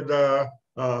 and the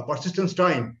persistence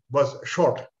time was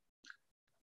short.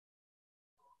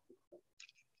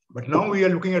 But now we are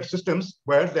looking at systems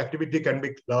where the activity can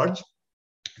be large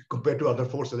compared to other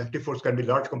forces. Active force can be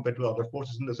large compared to other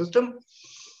forces in the system.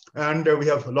 And we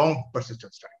have long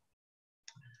persistence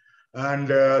time. And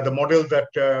the model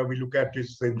that we look at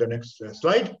is in the next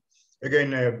slide.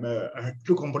 Again, a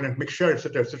two-component mixture,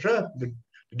 etc., etc. The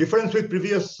difference with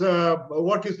previous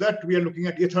work is that we are looking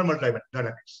at athermal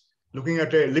dynamics, looking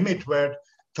at a limit where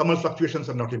thermal fluctuations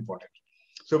are not important.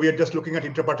 So we are just looking at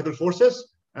interparticle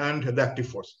forces and the active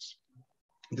forces,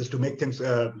 just to make things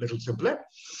a little simpler.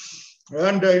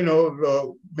 And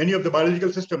many of the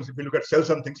biological systems, if you look at cells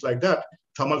and things like that,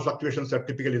 thermal fluctuations are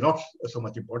typically not so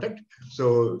much important.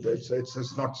 So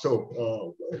it's not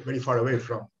so very far away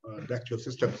from the actual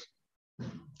systems.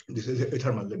 This is a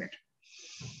thermal limit.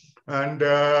 And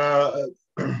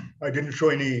I didn't show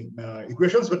any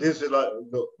equations, but this is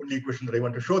the only equation that I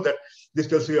want to show, that this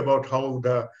tells you about how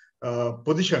the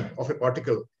position of a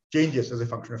particle changes as a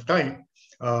function of time.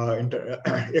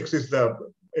 X is the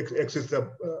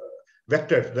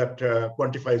vector that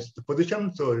quantifies the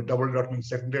position. So double dot means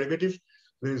second derivative.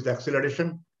 This is the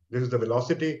acceleration. This is the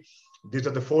velocity. These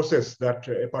are the forces that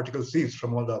a particle sees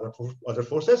from all the other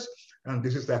forces. And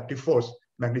this is the active force,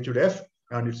 magnitude F,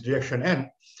 and its direction n.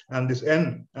 And this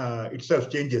n itself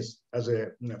changes as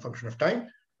a function of time.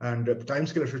 And the time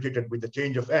scale associated with the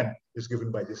change of n is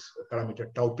given by this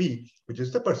parameter tau p, which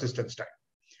is the persistence time.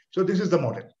 So this is the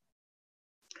model.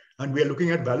 And we are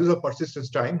looking at values of persistence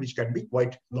time, which can be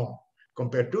quite long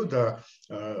compared to the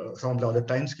some of the other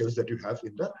time scales that you have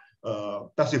in the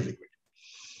passive liquid.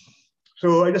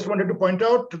 So I just wanted to point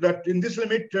out that in this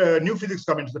limit, new physics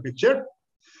come into the picture.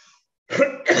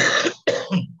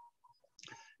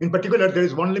 In particular, there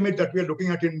is one limit that we are looking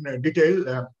at in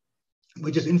detail,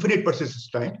 which is infinite persistence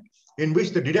time, in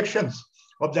which the directions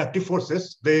of the active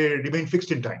forces, they remain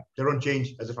fixed in time. They don't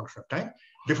change as a function of time.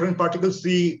 Different particles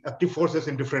see active forces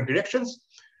in different directions.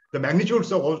 The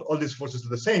magnitudes of all these forces are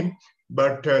the same,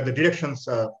 but the directions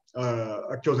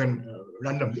are chosen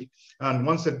randomly. And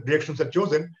once the directions are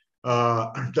chosen,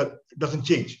 that doesn't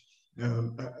change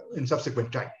in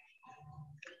subsequent time.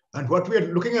 And what we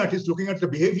are looking at is looking at the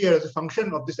behavior as a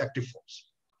function of this active force.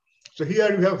 So here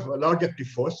you have a large active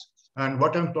force. And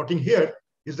what I'm plotting here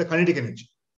is the kinetic energy,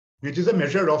 which is a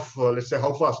measure of, let's say,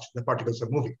 how fast the particles are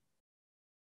moving.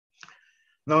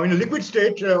 Now, in a liquid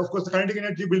state, of course, the kinetic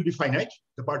energy will be finite.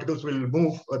 The particles will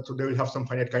move, so they will have some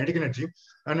finite kinetic energy.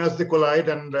 And as they collide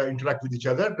and interact with each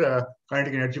other,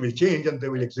 kinetic energy will change, and they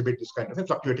will exhibit this kind of a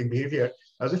fluctuating behavior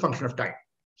as a function of time.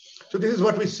 So this is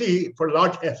what we see for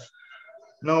large F.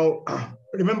 Now,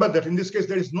 remember that in this case,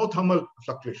 there is no thermal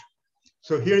fluctuation.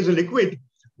 So here is a liquid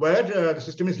where the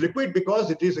system is liquid because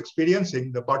it is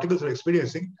experiencing, the particles are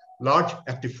experiencing large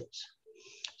active force.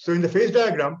 So in the phase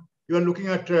diagram, you are looking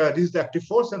at, this is the active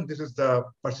force and this is the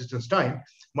persistence time.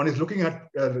 One is looking at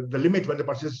the limit when the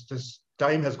persistence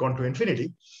time has gone to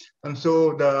infinity. And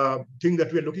so the thing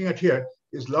that we are looking at here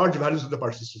is large values of the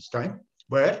persistence time,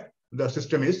 where the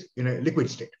system is in a liquid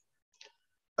state.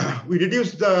 We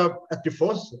reduce the active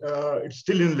force, it's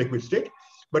still in a liquid state.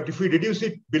 But if we reduce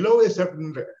it below a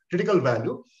certain critical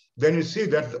value, then you see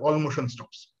that all motion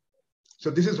stops. So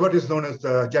this is what is known as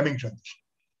the jamming transition.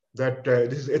 That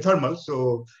this is athermal,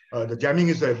 so the jamming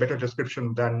is a better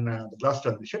description than the glass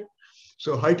transition.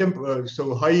 So high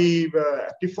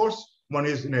active force, one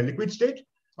is in a liquid state,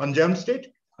 unjammed state,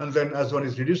 and then as one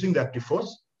is reducing the active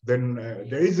force, then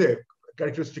there is a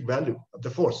characteristic value of the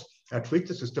force at which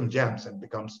the system jams and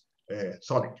becomes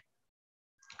solid.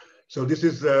 So this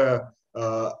is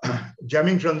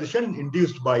jamming transition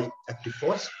induced by active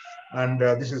force, and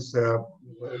this is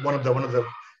one of the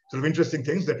sort of interesting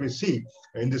things that we see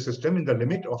in the system in the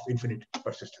limit of infinite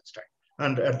persistence time.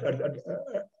 And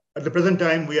at the present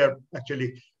time, we are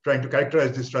actually trying to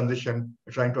characterize this transition,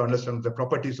 trying to understand the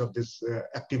properties of this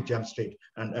active jam state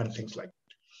and things like that.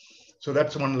 So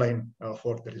that's one line of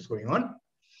work that is going on.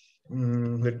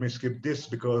 Let me skip this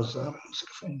because I'm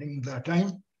sort of ending the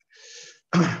time.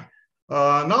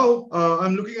 Now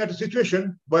I'm looking at a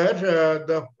situation where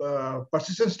the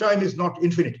persistence time is not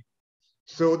infinite.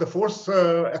 So the force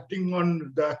acting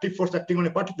on the active force acting on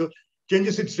a particle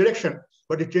changes its direction,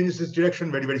 but it changes its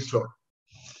direction very, very slowly.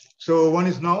 So one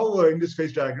is now in this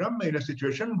phase diagram in a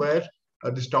situation where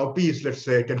this tau p is, let's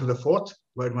say, 10 to the 4th,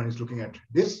 where one is looking at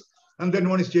this, and then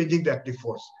one is changing the active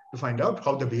force to find out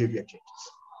how the behavior changes.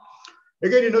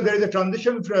 Again, there is a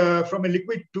transition from a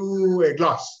liquid to a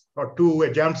glass or to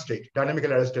a jammed state,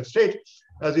 dynamically arrested state,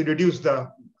 as you reduce the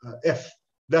F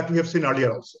that we have seen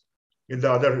earlier also. In the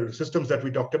other systems that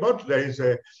we talked about, there is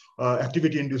a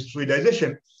activity-induced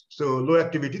fluidization. So low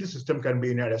activity, the system can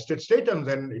be in a arrested state, and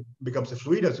then it becomes a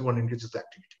fluid as one increases the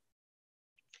activity.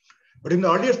 But in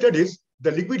the earlier studies,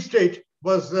 the liquid state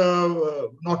was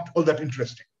not all that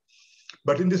interesting.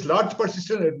 But in this large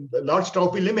persistent, large tau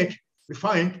p limit, we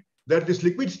find that this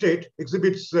liquid state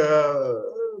exhibits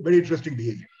very interesting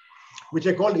behavior, which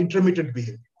I call intermittent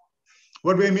behavior.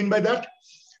 What do I mean by that?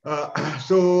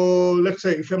 So let's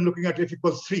say if I'm looking at F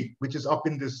equals 3, which is up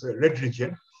in this red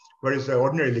region, where is the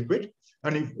ordinary liquid,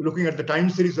 and if looking at the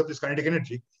time series of this kinetic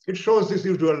energy, it shows these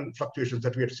usual fluctuations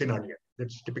that we had seen earlier.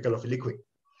 That's typical of a liquid.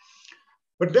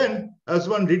 But then, as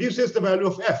one reduces the value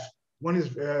of F, one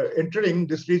is entering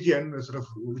this region, sort of,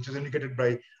 which is indicated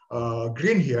by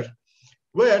green here,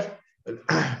 where,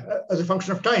 as a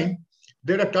function of time,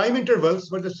 there are time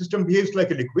intervals where the system behaves like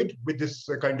a liquid with this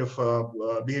kind of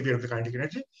behavior of the kinetic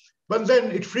energy, but then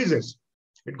it freezes.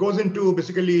 It goes into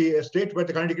basically a state where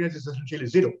the kinetic energy is essentially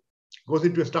zero, goes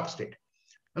into a stuck state.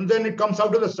 And then it comes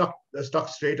out of the stuck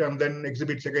state and then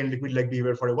exhibits again liquid-like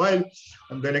behavior for a while,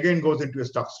 and then again goes into a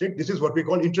stuck state. This is what we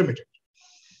call intermittent.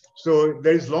 So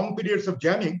there is long periods of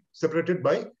jamming separated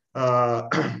by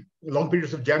long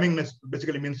periods of jamming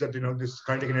basically means that this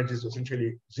kinetic energy is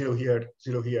essentially zero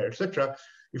here, etc.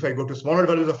 If I go to smaller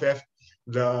values of F,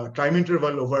 the time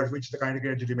interval over which the kinetic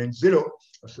energy remains zero,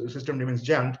 so the system remains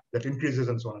jammed, that increases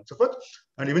and so on and so forth.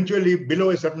 And eventually below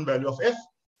a certain value of F,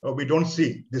 we don't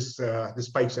see this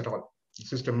spikes at all. The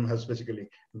system has basically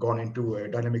gone into a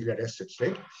dynamically arrested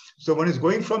state. So one is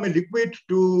going from a liquid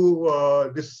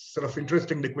to this sort of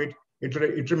interesting liquid,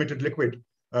 intermittent liquid,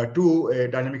 to a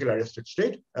dynamically arrested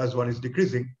state as one is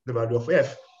decreasing the value of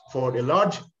F for a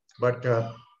large but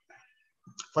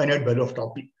finite value of tau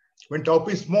p. When tau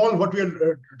p is small, what we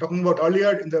are talking about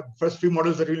earlier in the first few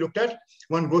models that we looked at,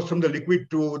 one goes from the liquid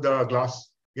to the glass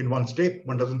in one state.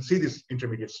 One doesn't see this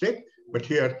intermediate state, but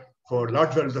here for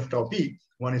large values of tau p,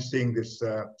 one is seeing this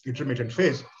intermittent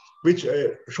phase, which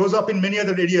shows up in many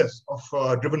other areas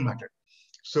of driven matter.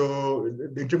 So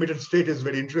the intermittent state is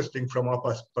very interesting from our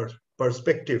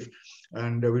perspective,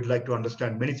 and we'd like to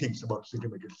understand many things about this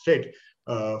intermittent state.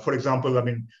 For example,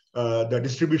 the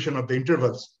distribution of the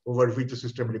intervals over which the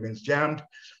system remains jammed,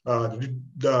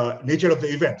 the nature of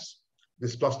the events,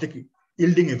 this plastic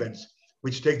yielding events,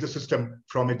 which take the system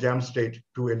from a jam state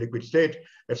to a liquid state,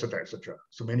 etc., etc.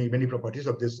 So many properties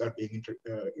of this are being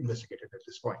investigated at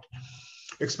this point.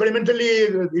 Experimentally,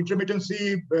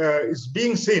 intermittency is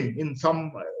being seen in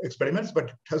some experiments, but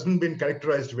it hasn't been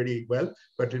characterized very well.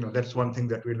 But that's one thing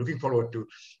that we're looking forward to,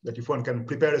 that if one can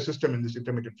prepare a system in this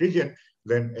intermittent region,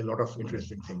 then a lot of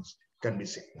interesting things can be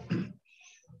seen.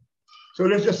 So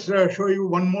let's just show you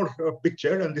one more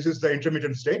picture, and this is the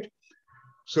intermittent state.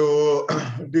 So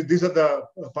these are the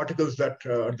particles that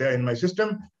are there in my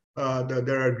system.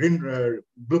 There are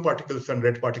blue particles and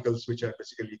red particles, which are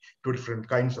basically two different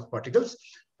kinds of particles.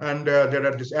 And there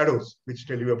are these arrows, which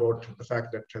tell you about the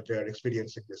fact that they are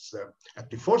experiencing this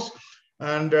active force.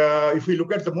 And if we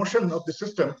look at the motion of the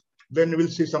system, then we'll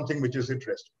see something which is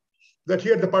interesting. That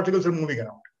here the particles are moving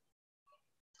around.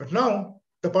 But now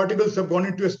the particles have gone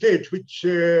into a state which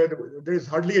there is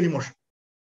hardly any motion.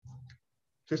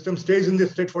 System stays in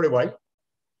this state for a while.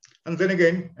 And then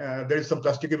again, there is some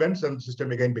plastic events and the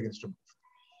system again begins to move.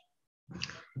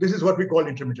 This is what we call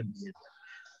intermittent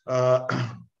behavior.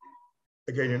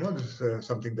 Again, this is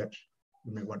something that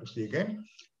you may want to see again.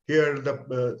 Here,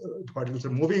 the particles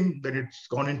are moving, then it's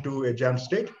gone into a jammed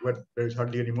state where there is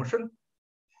hardly any motion.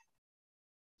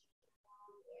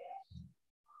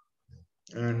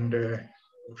 And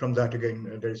from that,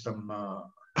 again, there is some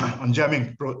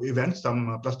unjamming events,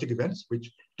 some plastic events,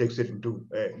 which takes it into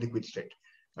a liquid state.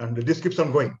 And this keeps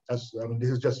on going. This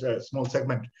is just a small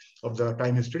segment of the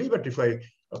time history. But if I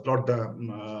plot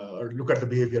or look at the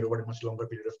behavior over a much longer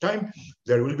period of time,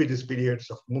 there will be these periods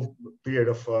of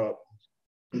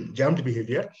jammed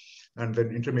behavior, and then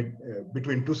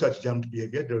between two such jammed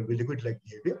behavior, there will be liquid-like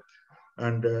behavior.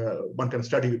 And one can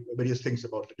study various things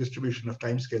about the distribution of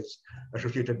timescales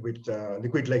associated with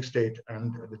liquid-like state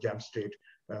and the jammed state,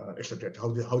 etc.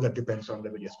 How that depends on the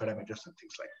various parameters and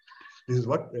things like that. This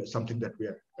is something that we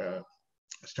are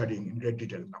studying in great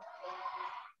detail now.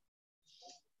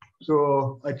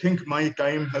 So I think my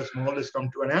time has more or less come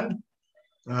to an end.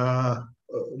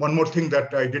 One more thing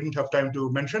that I didn't have time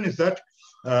to mention is that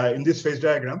in this phase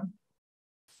diagram,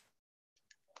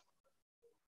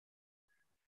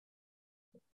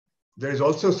 there is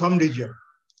also some region,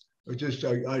 which is,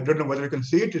 I don't know whether you can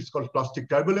see it, it's called plastic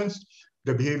turbulence.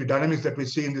 The behavior dynamics that we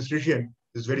see in this region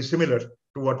is very similar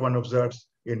to what one observes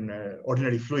in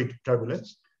ordinary fluid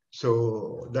turbulence.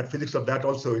 So that physics of that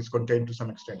also is contained to some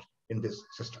extent in this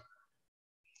system.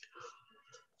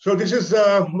 So this is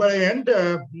where I end.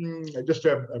 Just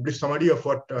a brief summary of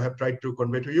what I have tried to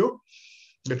convey to you.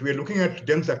 That we are looking at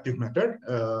dense active matter,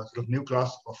 sort of new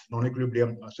class of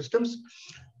non-equilibrium systems.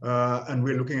 And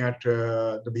we're looking at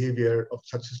the behavior of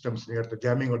such systems near the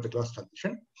jamming or the class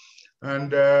transition.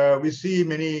 And we see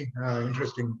many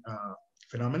interesting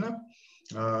phenomena.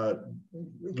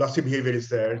 Glassy behavior is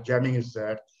there, jamming is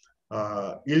there,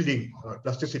 yielding or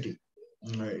plasticity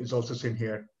is also seen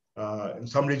here. In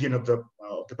some region of the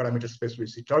parameter space, we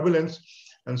see turbulence.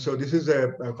 And so this is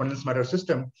a condensed matter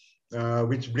system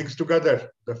which brings together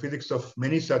the physics of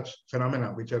many such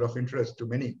phenomena which are of interest to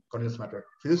many condensed matter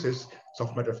physicists,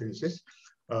 soft matter physicists,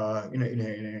 in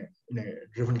a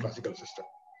driven classical system.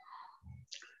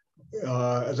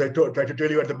 As I tried to tell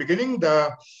you at the beginning,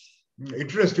 the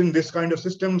interest in this kind of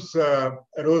systems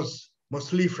arose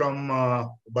mostly from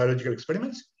biological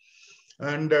experiments.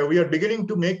 And we are beginning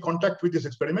to make contact with these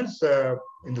experiments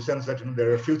in the sense that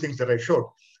there are a few things that I showed,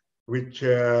 which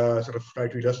sort of try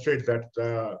to illustrate that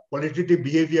qualitative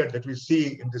behavior that we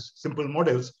see in these simple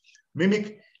models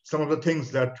mimic some of the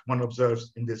things that one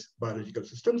observes in these biological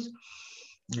systems.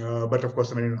 But of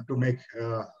course, I mean, to make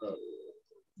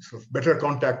sort of better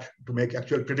contact, to make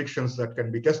actual predictions that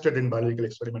can be tested in biological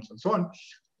experiments and so on,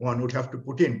 one would have to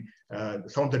put in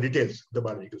some of the details of the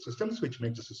biological systems, which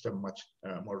makes the system much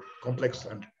more complex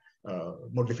and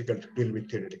more difficult to deal with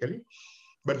theoretically.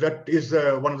 But that is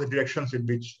one of the directions in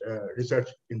which research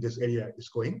in this area is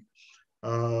going.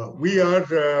 We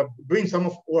are doing some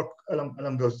of work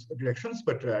along those directions,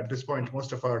 but at this point,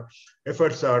 most of our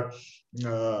efforts are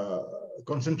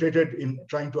concentrated in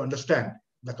trying to understand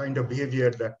the kind of behavior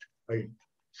that I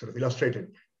sort of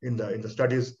illustrated in the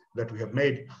studies that we have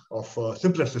made of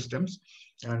simpler systems.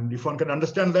 And if one can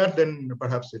understand that, then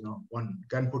perhaps one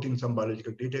can put in some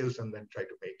biological details and then try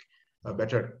to make a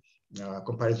better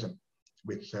comparison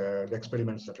with the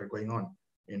experiments that are going on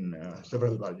in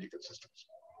several biological systems.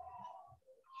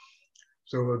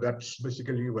 So that's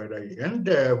basically where I end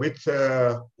with,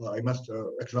 I must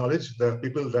acknowledge the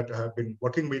people that I have been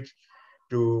working with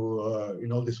to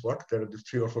in all this work. There are these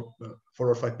 4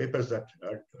 or 5 papers that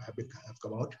have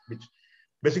come out, which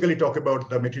basically talk about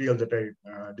the material that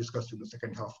I discussed in the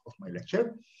second half of my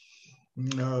lecture.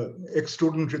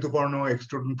 Ex-student Rituparno,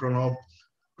 ex-student Pranab.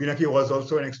 Pinaki was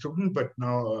also an ex-student, but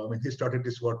now he started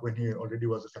this work when he already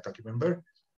was a faculty member.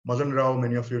 Madan Rao,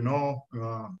 many of you know,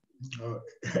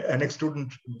 an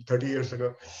ex-student 30 years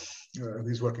ago.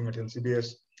 He's working at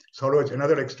NCBS. Saroj,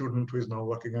 another ex-student who is now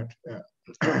working at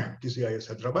TCIS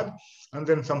Hyderabad. And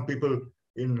then some people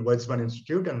in Weizmann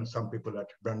Institute and some people at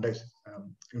Brandeis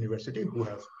University who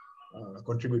have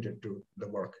contributed to the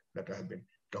work that I have been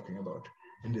talking about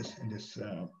in this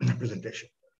presentation.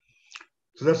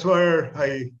 So that's where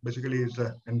I basically is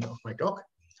the end of my talk.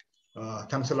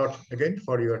 Thanks a lot again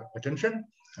for your attention.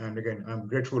 And again, I'm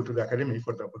grateful to the Academy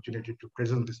for the opportunity to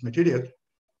present this material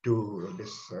to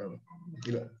this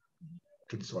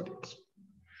audience.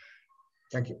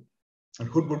 Thank you. And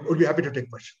would be happy to take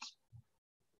questions.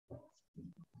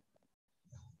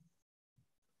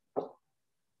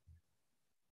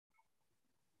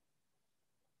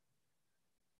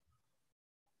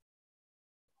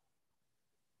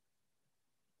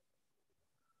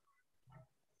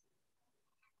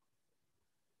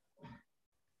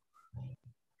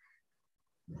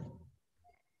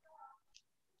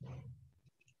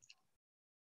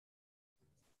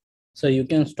 So you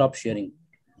can stop sharing.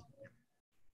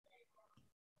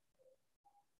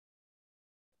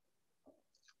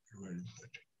 Where is that?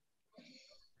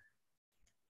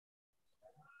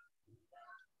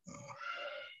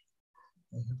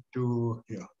 I have to,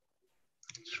 yeah,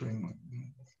 showing,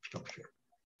 stop share.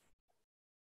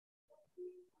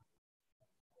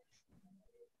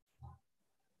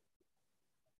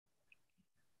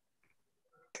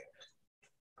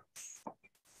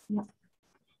 Yeah.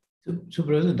 So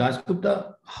Professor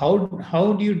Dasgupta,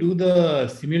 how do you do the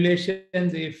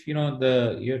simulations if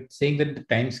you're saying that the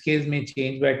time scales may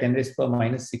change by 10 raised to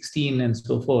minus 16 and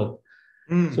so forth?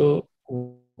 So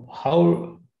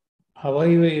how are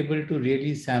you able to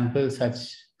really sample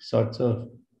such sorts of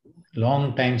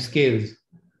long time scales?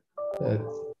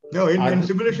 No, in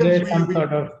simulations, there some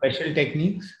sort of special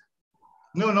techniques?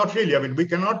 No, not really. I mean, we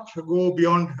cannot go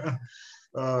beyond.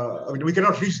 We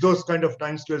cannot reach those kind of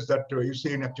time scales that you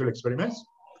see in actual experiments.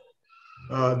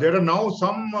 There are now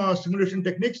some simulation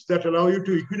techniques that allow you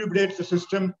to equilibrate the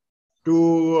system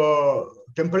to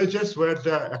temperatures where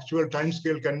the actual time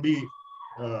scale can be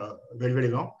very, very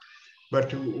long,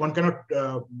 but one cannot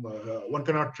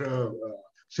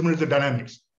simulate the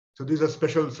dynamics. So these are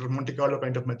special sort of Monte Carlo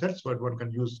kind of methods where one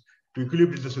can use to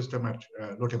equilibrate the system at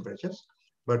low temperatures.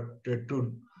 But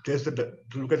to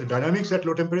look at the dynamics at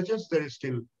low temperatures, there is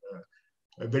still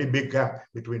a very big gap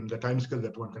between the time scale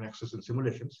that one can access in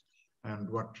simulations and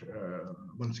what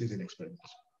one sees in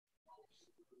experiments.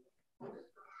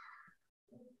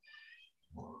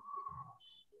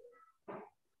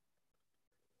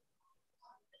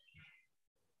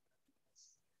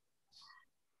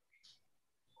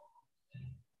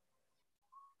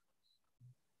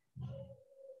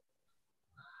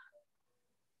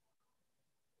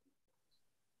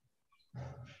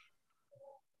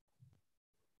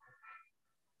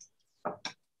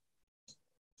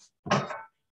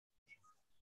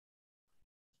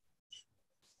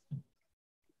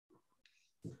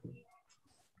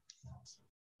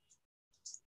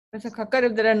 Mr. Khakkar,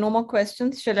 if there are no more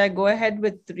questions, shall I go ahead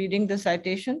with reading the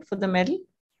citation for the medal?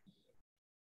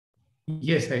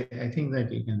 Yes, I think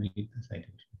that you can read the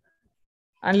citation.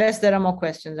 Unless there are more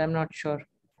questions, I'm not sure.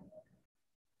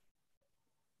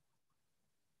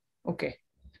 Okay,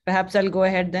 perhaps I'll go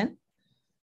ahead then.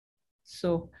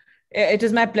 So it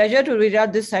is my pleasure to read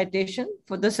out this citation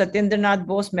for the Satyendranath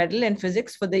Bose Medal in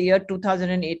Physics for the year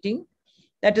 2018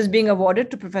 that is being awarded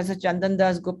to Professor Chandan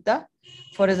Dasgupta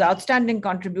for his outstanding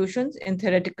contributions in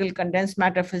theoretical condensed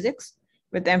matter physics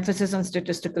with emphasis on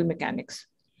statistical mechanics.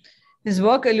 His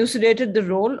work elucidated the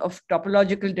role of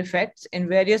topological defects in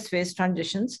various phase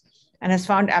transitions and has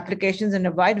found applications in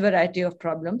a wide variety of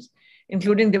problems,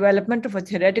 including development of a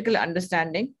theoretical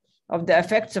understanding of the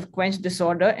effects of quench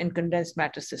disorder in condensed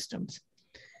matter systems.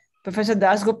 Professor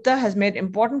Dasgupta has made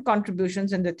important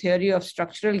contributions in the theory of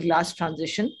structural glass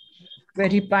transition, where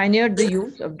he pioneered the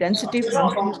use of density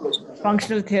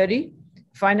functional theory,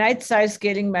 finite size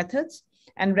scaling methods,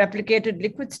 and replicated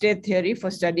liquid state theory for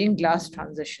studying glass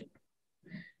transition.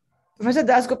 Professor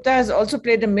Dasgupta has also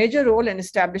played a major role in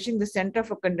establishing the Center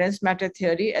for Condensed Matter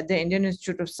Theory at the Indian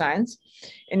Institute of Science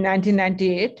in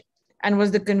 1998 and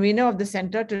was the convener of the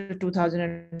center till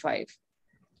 2005.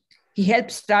 He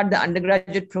helped start the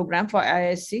undergraduate program for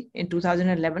IISc in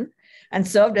 2011 and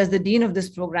served as the dean of this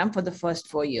program for the first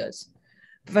 4 years.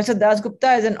 Professor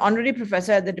Dasgupta is an honorary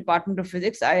professor at the Department of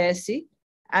Physics, IISc,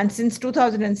 and since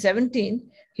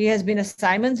 2017, he has been a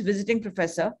Simons Visiting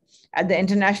Professor at the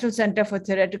International Center for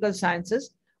Theoretical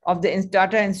Sciences of the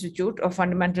Tata Institute of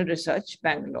Fundamental Research,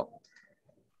 Bangalore.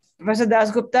 Professor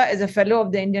Dasgupta is a Fellow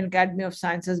of the Indian Academy of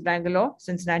Sciences, Bangalore,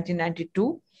 since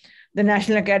 1992, the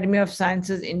National Academy of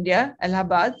Sciences, India,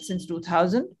 Allahabad, since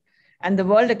 2000, and the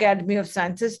World Academy of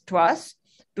Sciences, TWAS,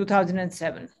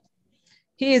 2007.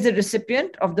 He is a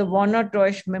recipient of the Warner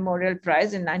Toesch Memorial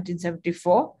Prize in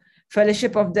 1974,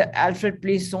 Fellowship of the Alfred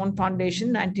P. Sohn Foundation,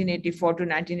 1984 to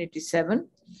 1987,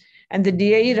 and the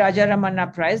DAE Raja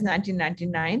Ramanna Prize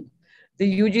 1999,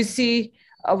 the UGC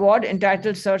award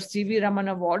entitled Sir C.V. Raman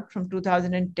Award from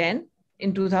 2010,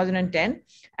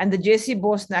 and the J.C.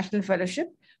 Bose National Fellowship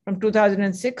from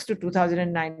 2006 to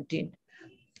 2019.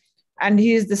 And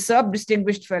he is the Sub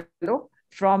Distinguished Fellow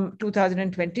from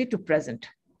 2020 to present.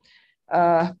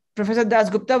 Professor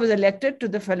Dasgupta was elected to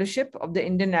the Fellowship of the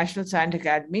Indian National Science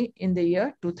Academy in the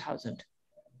year 2000.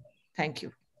 Thank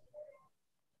you.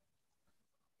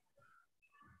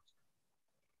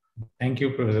 Thank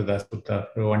you, Professor Dasgupta,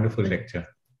 for a wonderful lecture.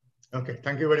 Okay,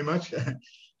 thank you very much.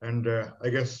 And I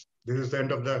guess this is the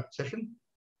end of the session.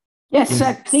 Yes,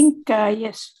 I think,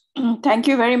 yes. Thank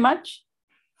you very much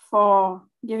for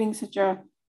giving such a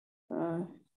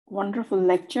wonderful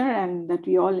lecture and that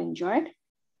we all enjoyed.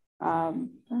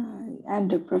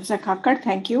 And Professor Khakkar,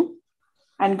 thank you.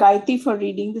 And Gayatri for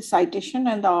reading the citation,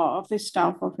 and the office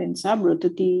staff of INSA,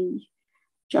 Brutati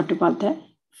Chattopadhyay,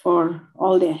 for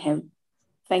all their help.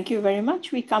 Thank you very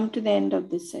much. We come to the end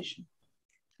of this session.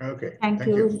 Okay. Thank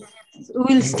you.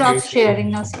 We'll stop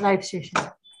sharing our live session.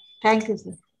 Thank you,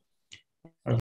 sir.